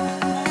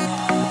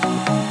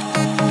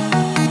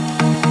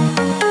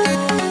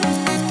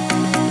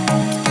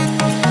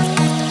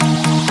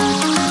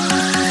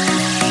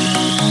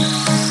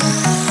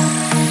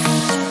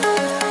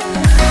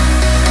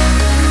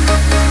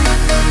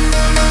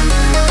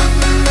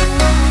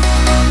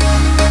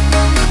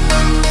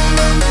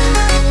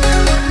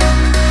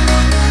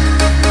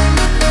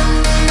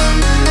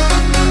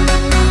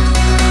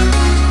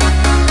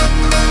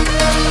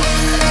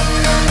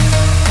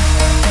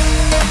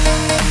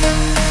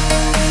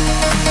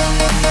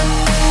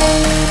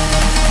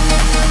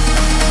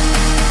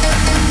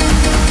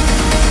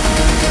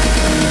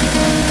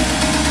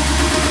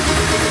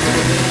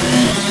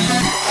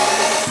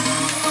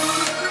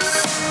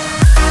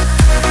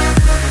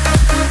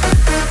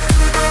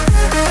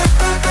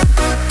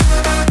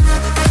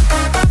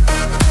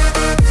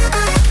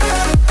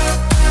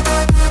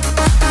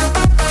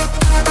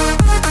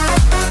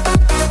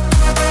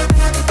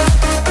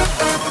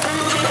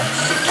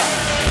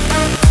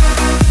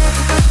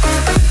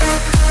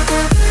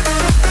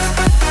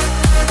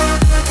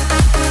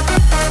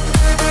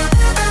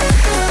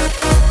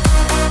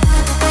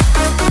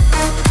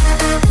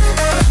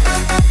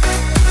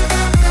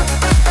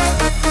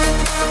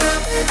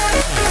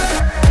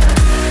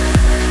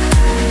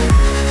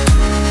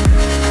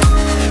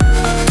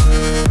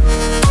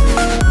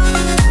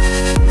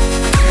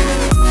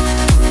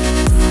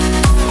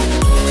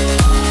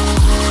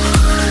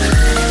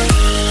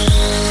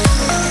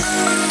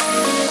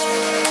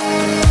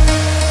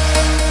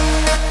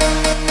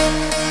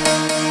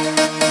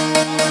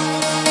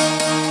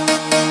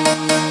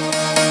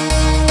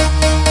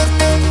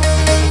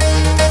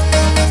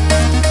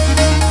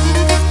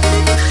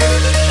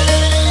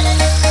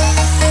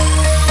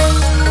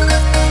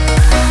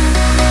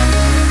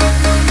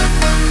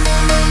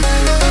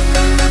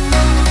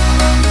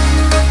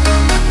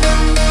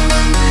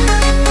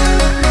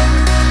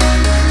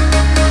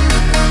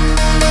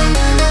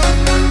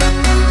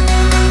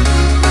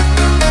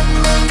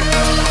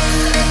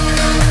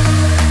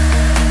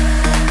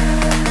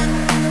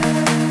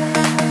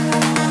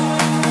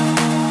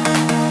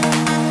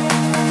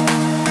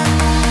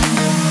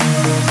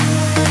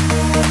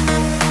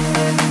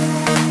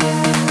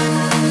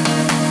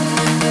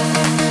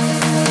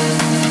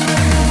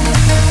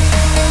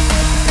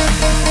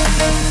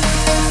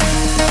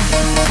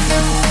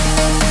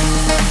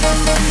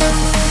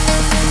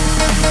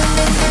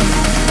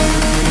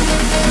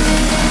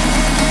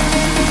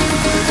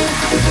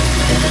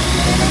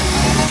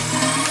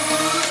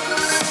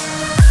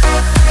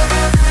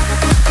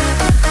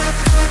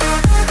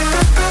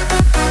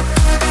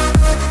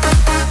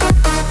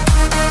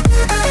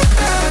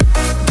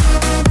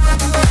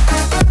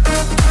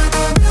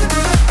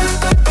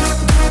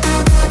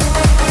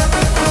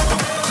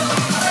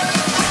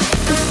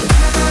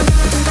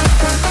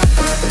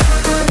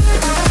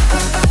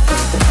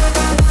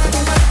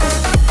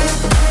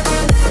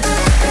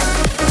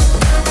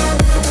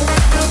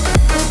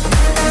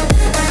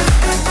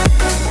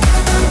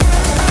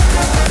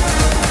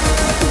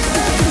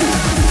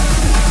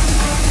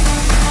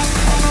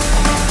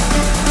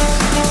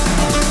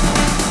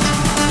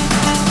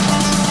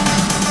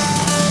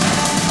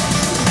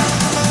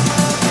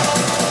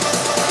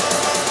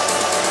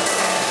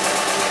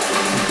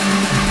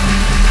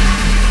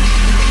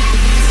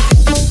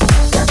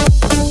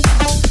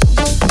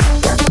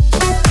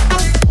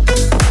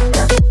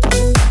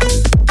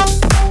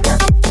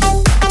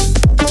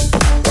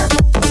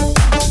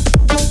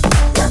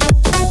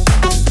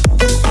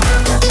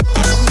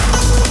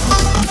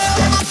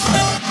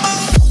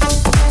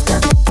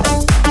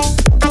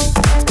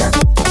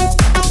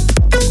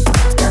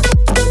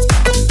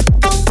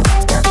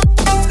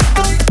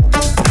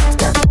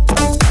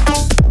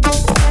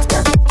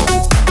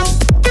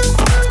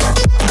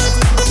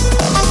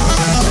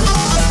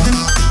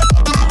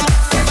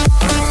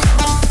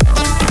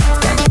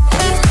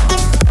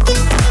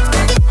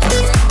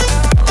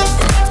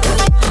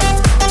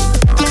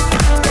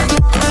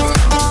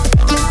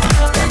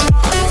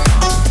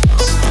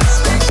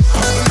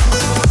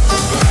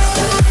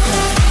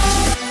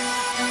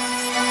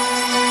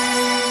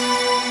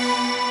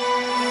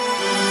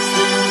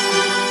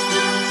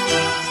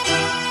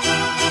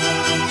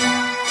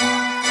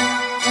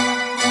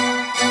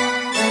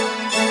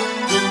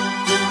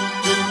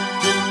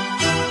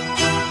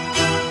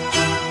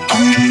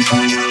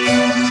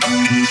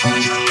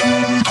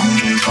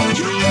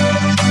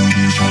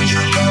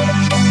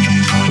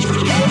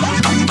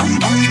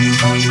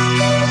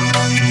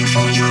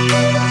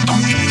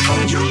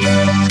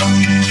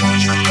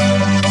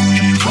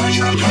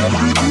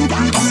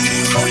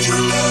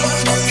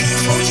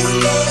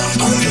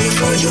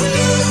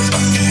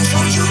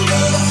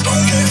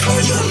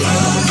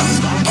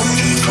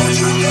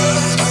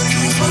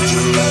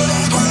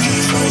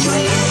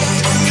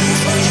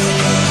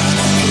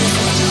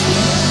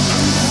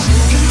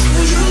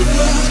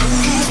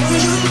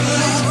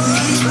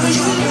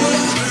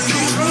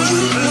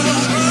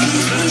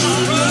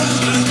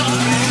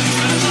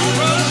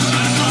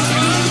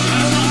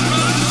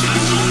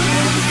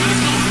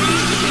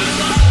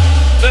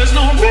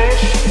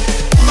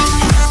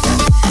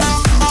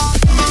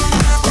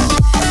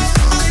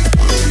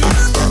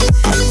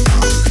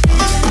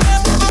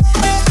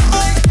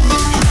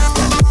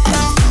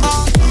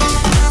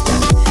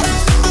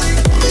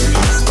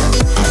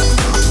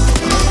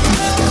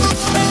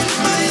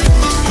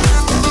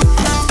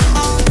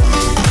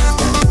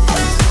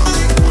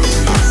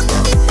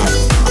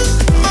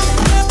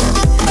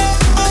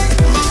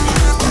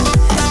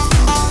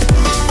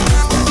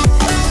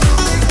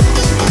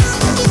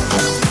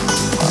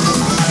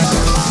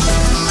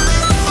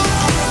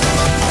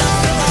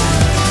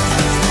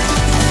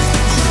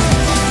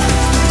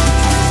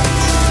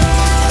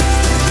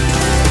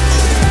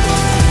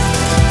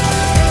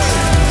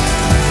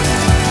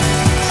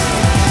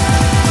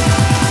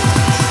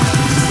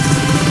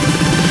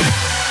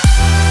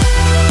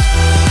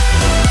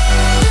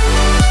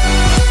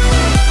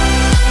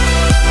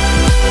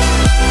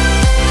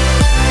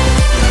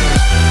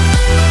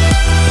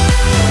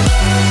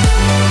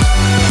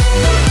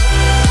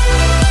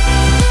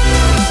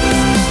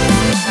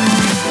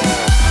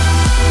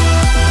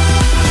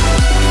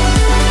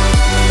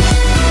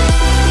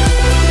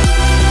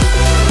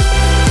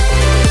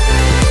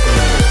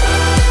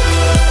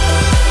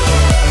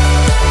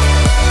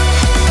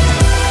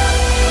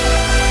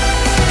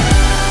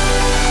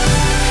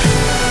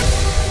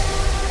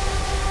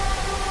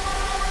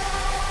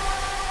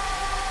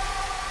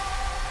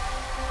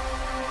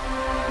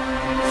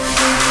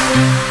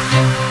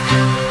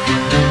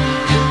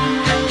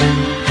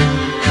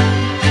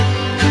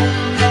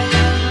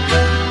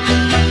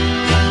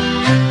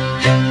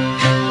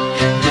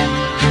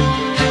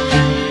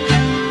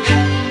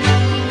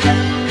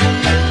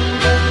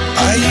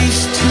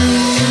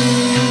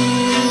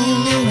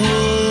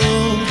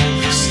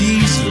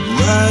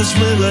 nights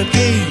when I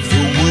gave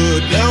the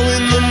word. Now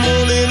in the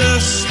morning I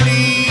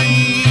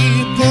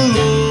sleep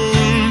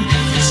alone.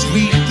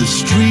 Sweep the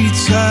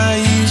streets I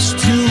used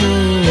to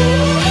own.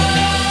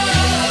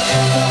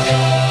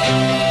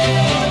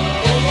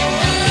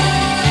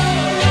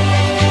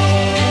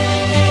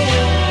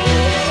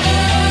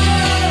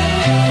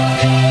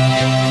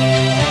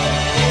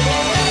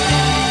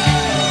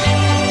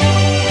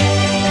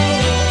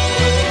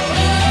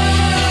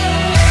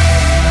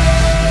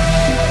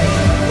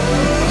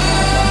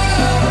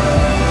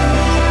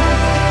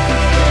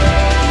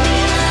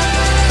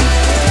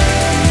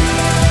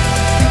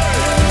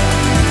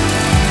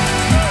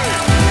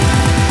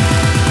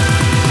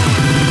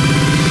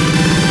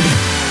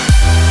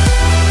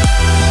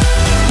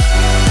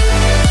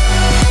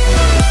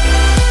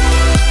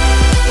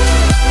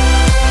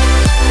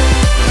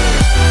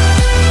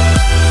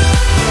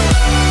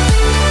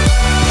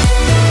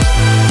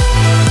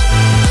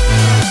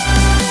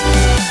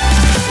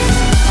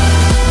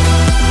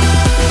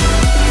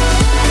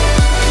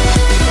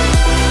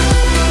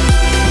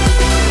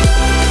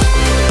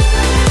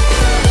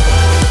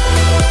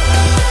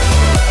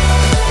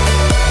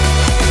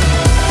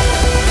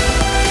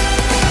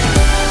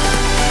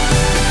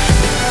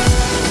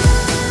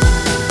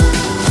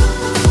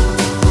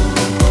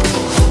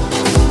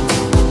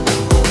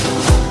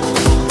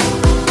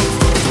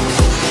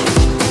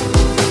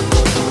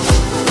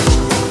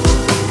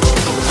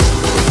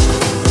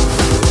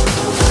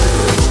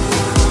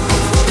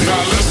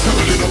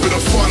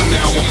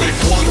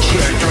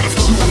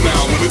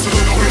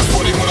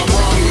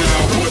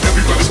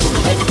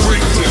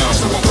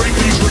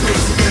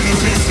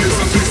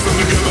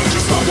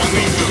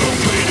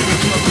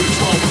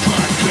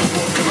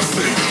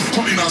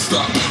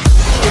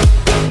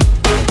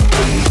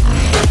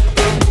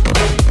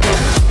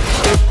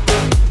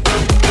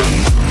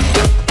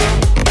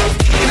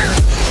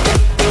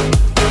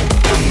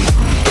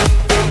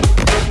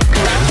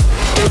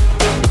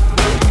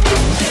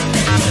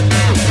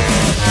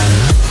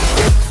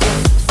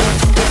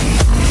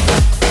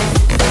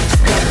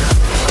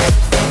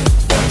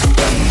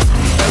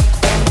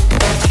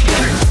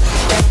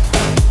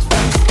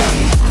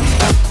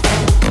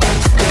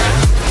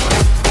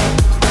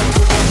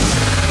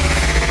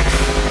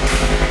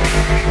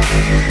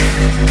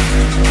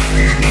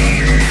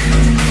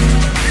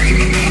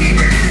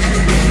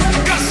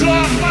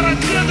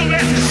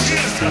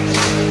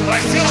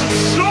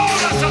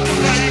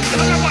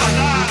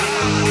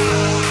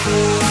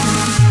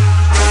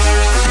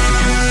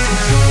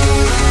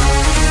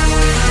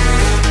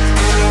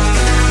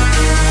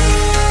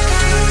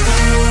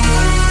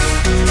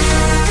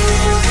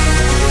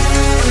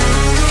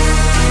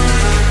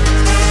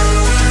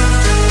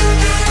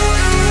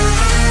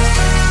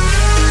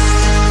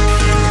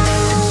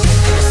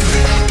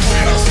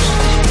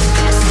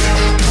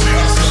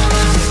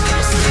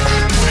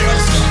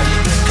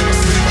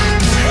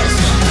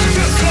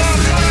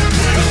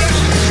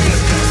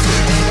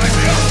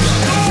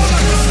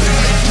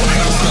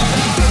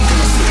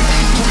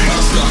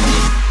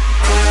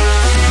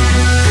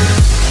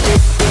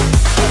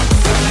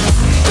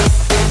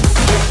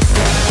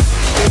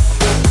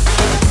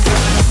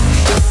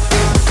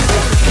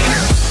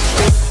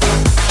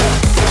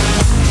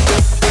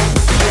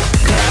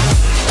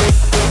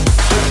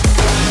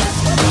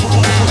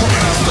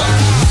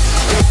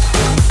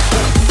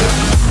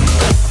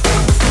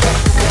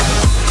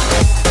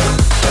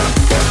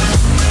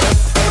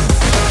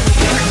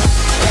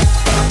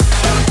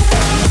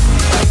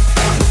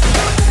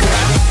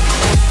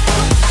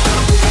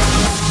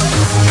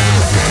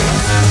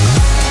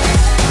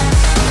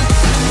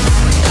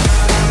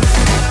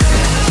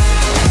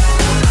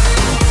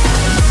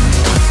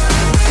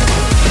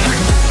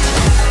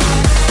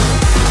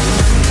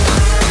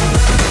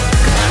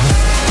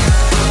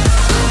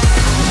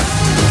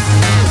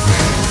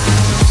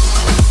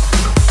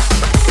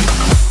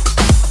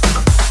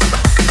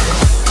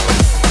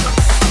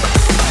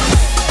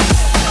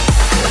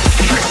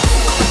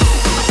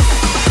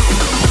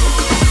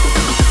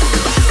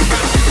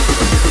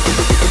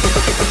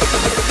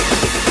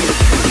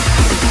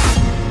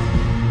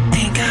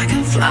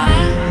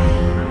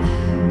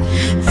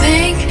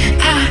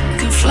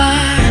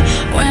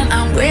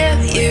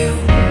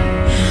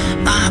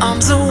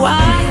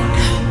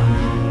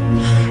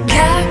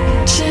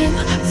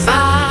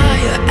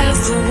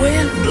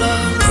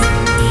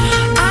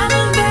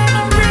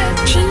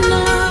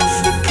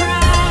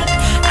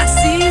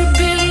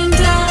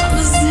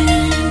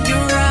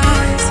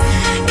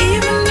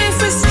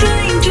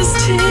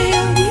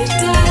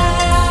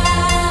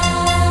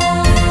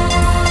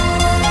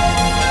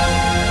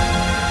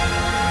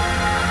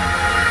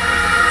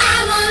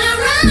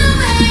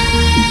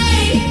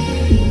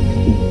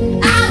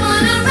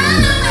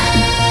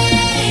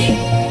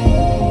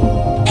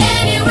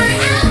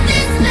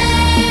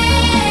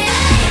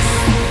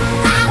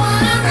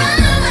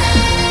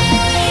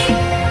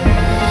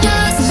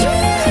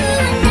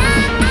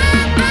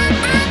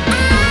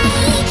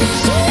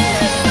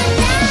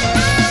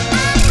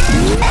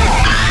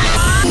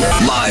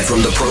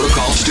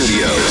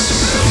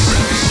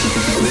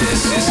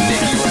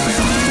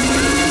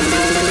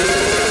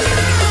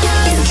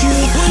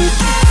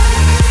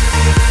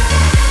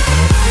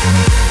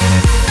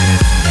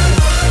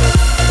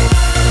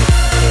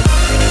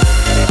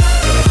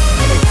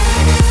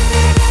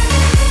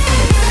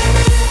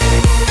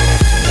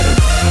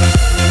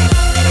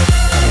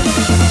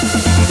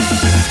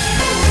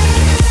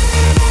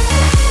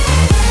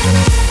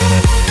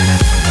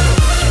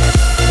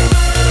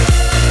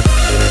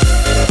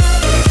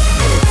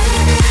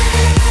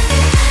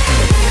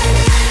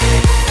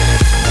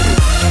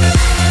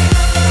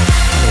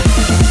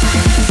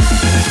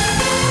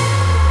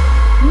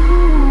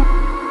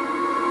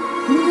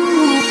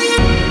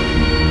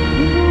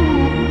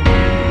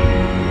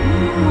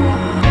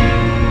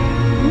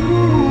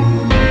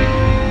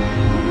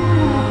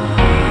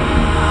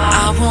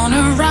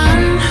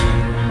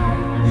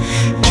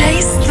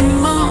 Chase the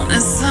morning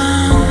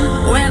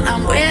sun when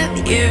I'm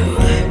with you.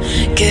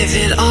 Give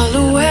it all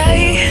away.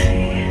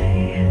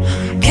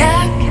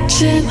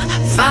 Catching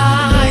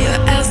fire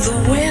as the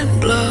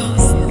wind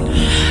blows.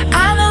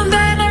 I know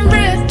that I'm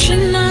rich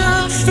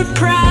enough for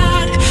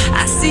pride.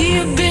 I see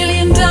 $1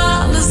 billion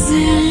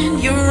in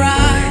your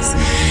eyes.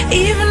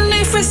 Even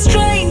if we're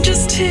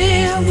strangers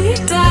till we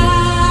die.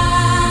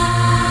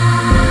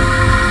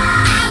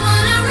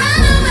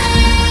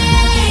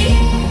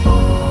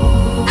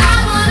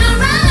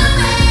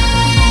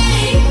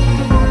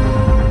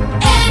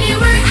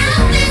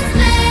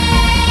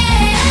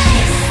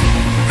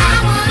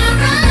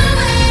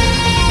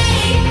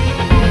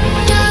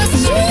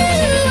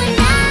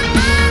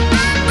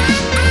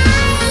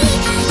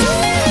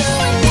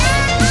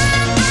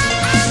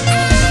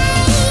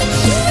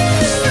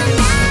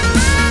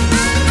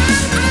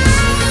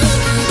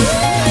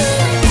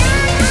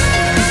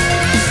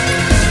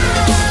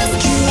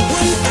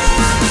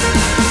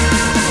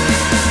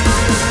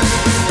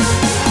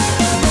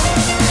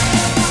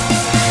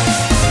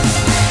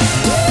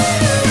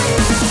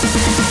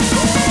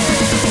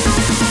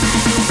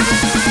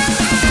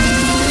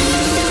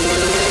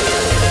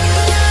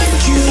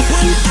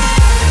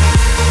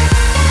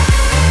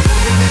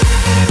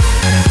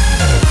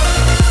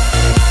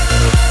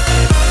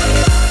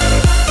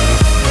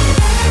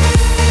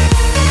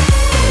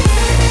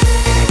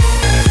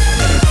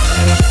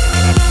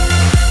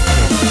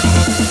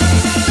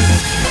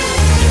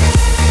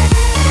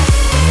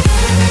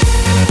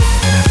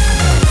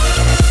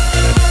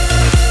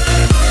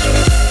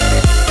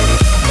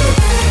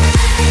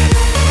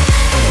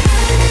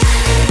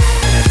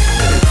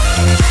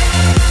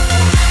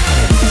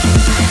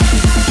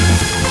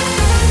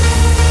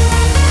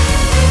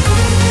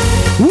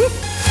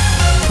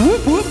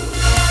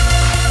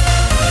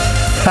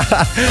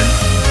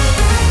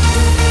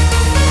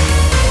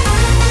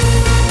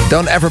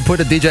 Don't ever put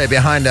a DJ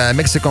behind a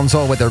mixer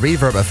console with a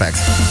reverb effect.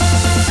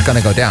 It's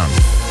gonna go down.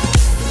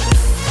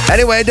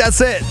 Anyway, that's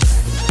it.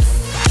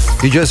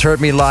 You just heard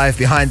me live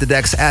behind the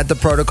decks at the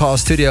Protocol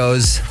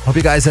Studios. Hope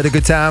you guys had a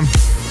good time.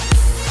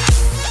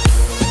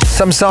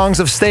 Some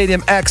songs of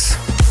Stadium X.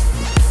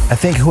 I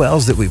think, who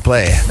else did we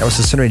play? That was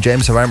the Sonny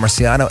James and Ryan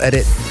Marciano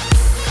edit.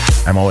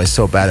 I'm always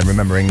so bad at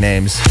remembering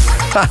names.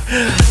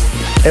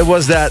 It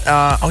was that,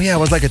 it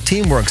was like a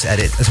Teamworks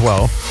edit as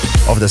well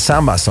of the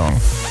Samba song.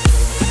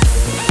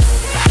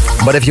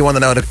 But if you want to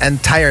know the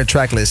entire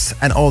track list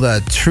and all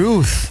the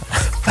truth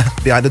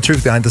behind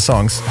the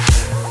songs,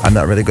 I'm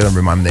not really good at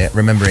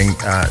remembering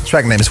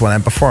track names when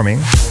I'm performing.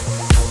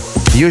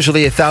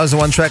 Usually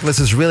 1001 track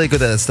list is really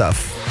good at that stuff.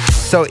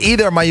 So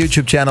either my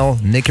YouTube channel,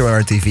 Nicky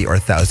Romero TV, or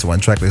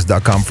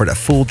 1001tracklist.com for the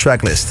full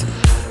track list.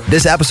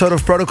 This episode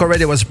of Protocol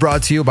Radio was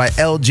brought to you by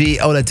LG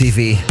OLED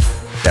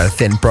TV. Their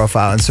thin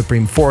profile and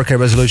supreme 4K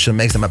resolution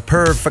makes them a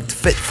perfect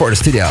fit for the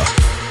studio.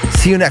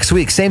 See you next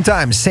week, same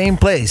time, same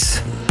place.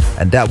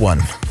 And that one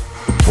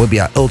will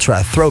be our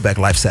ultra throwback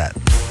live set.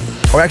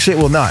 Or actually,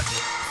 it will not.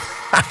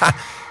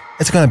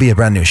 It's going to be a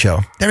brand new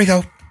show. There we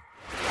go.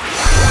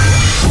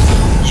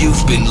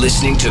 You've been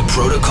listening to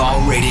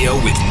Protocol Radio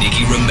with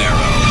Nicky Romero.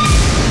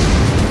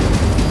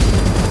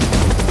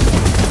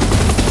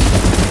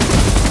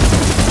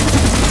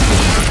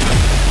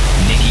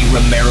 Nicky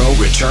Romero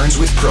returns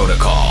with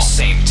Protocol.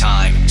 Same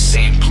time,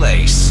 same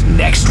place,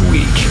 next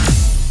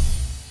week.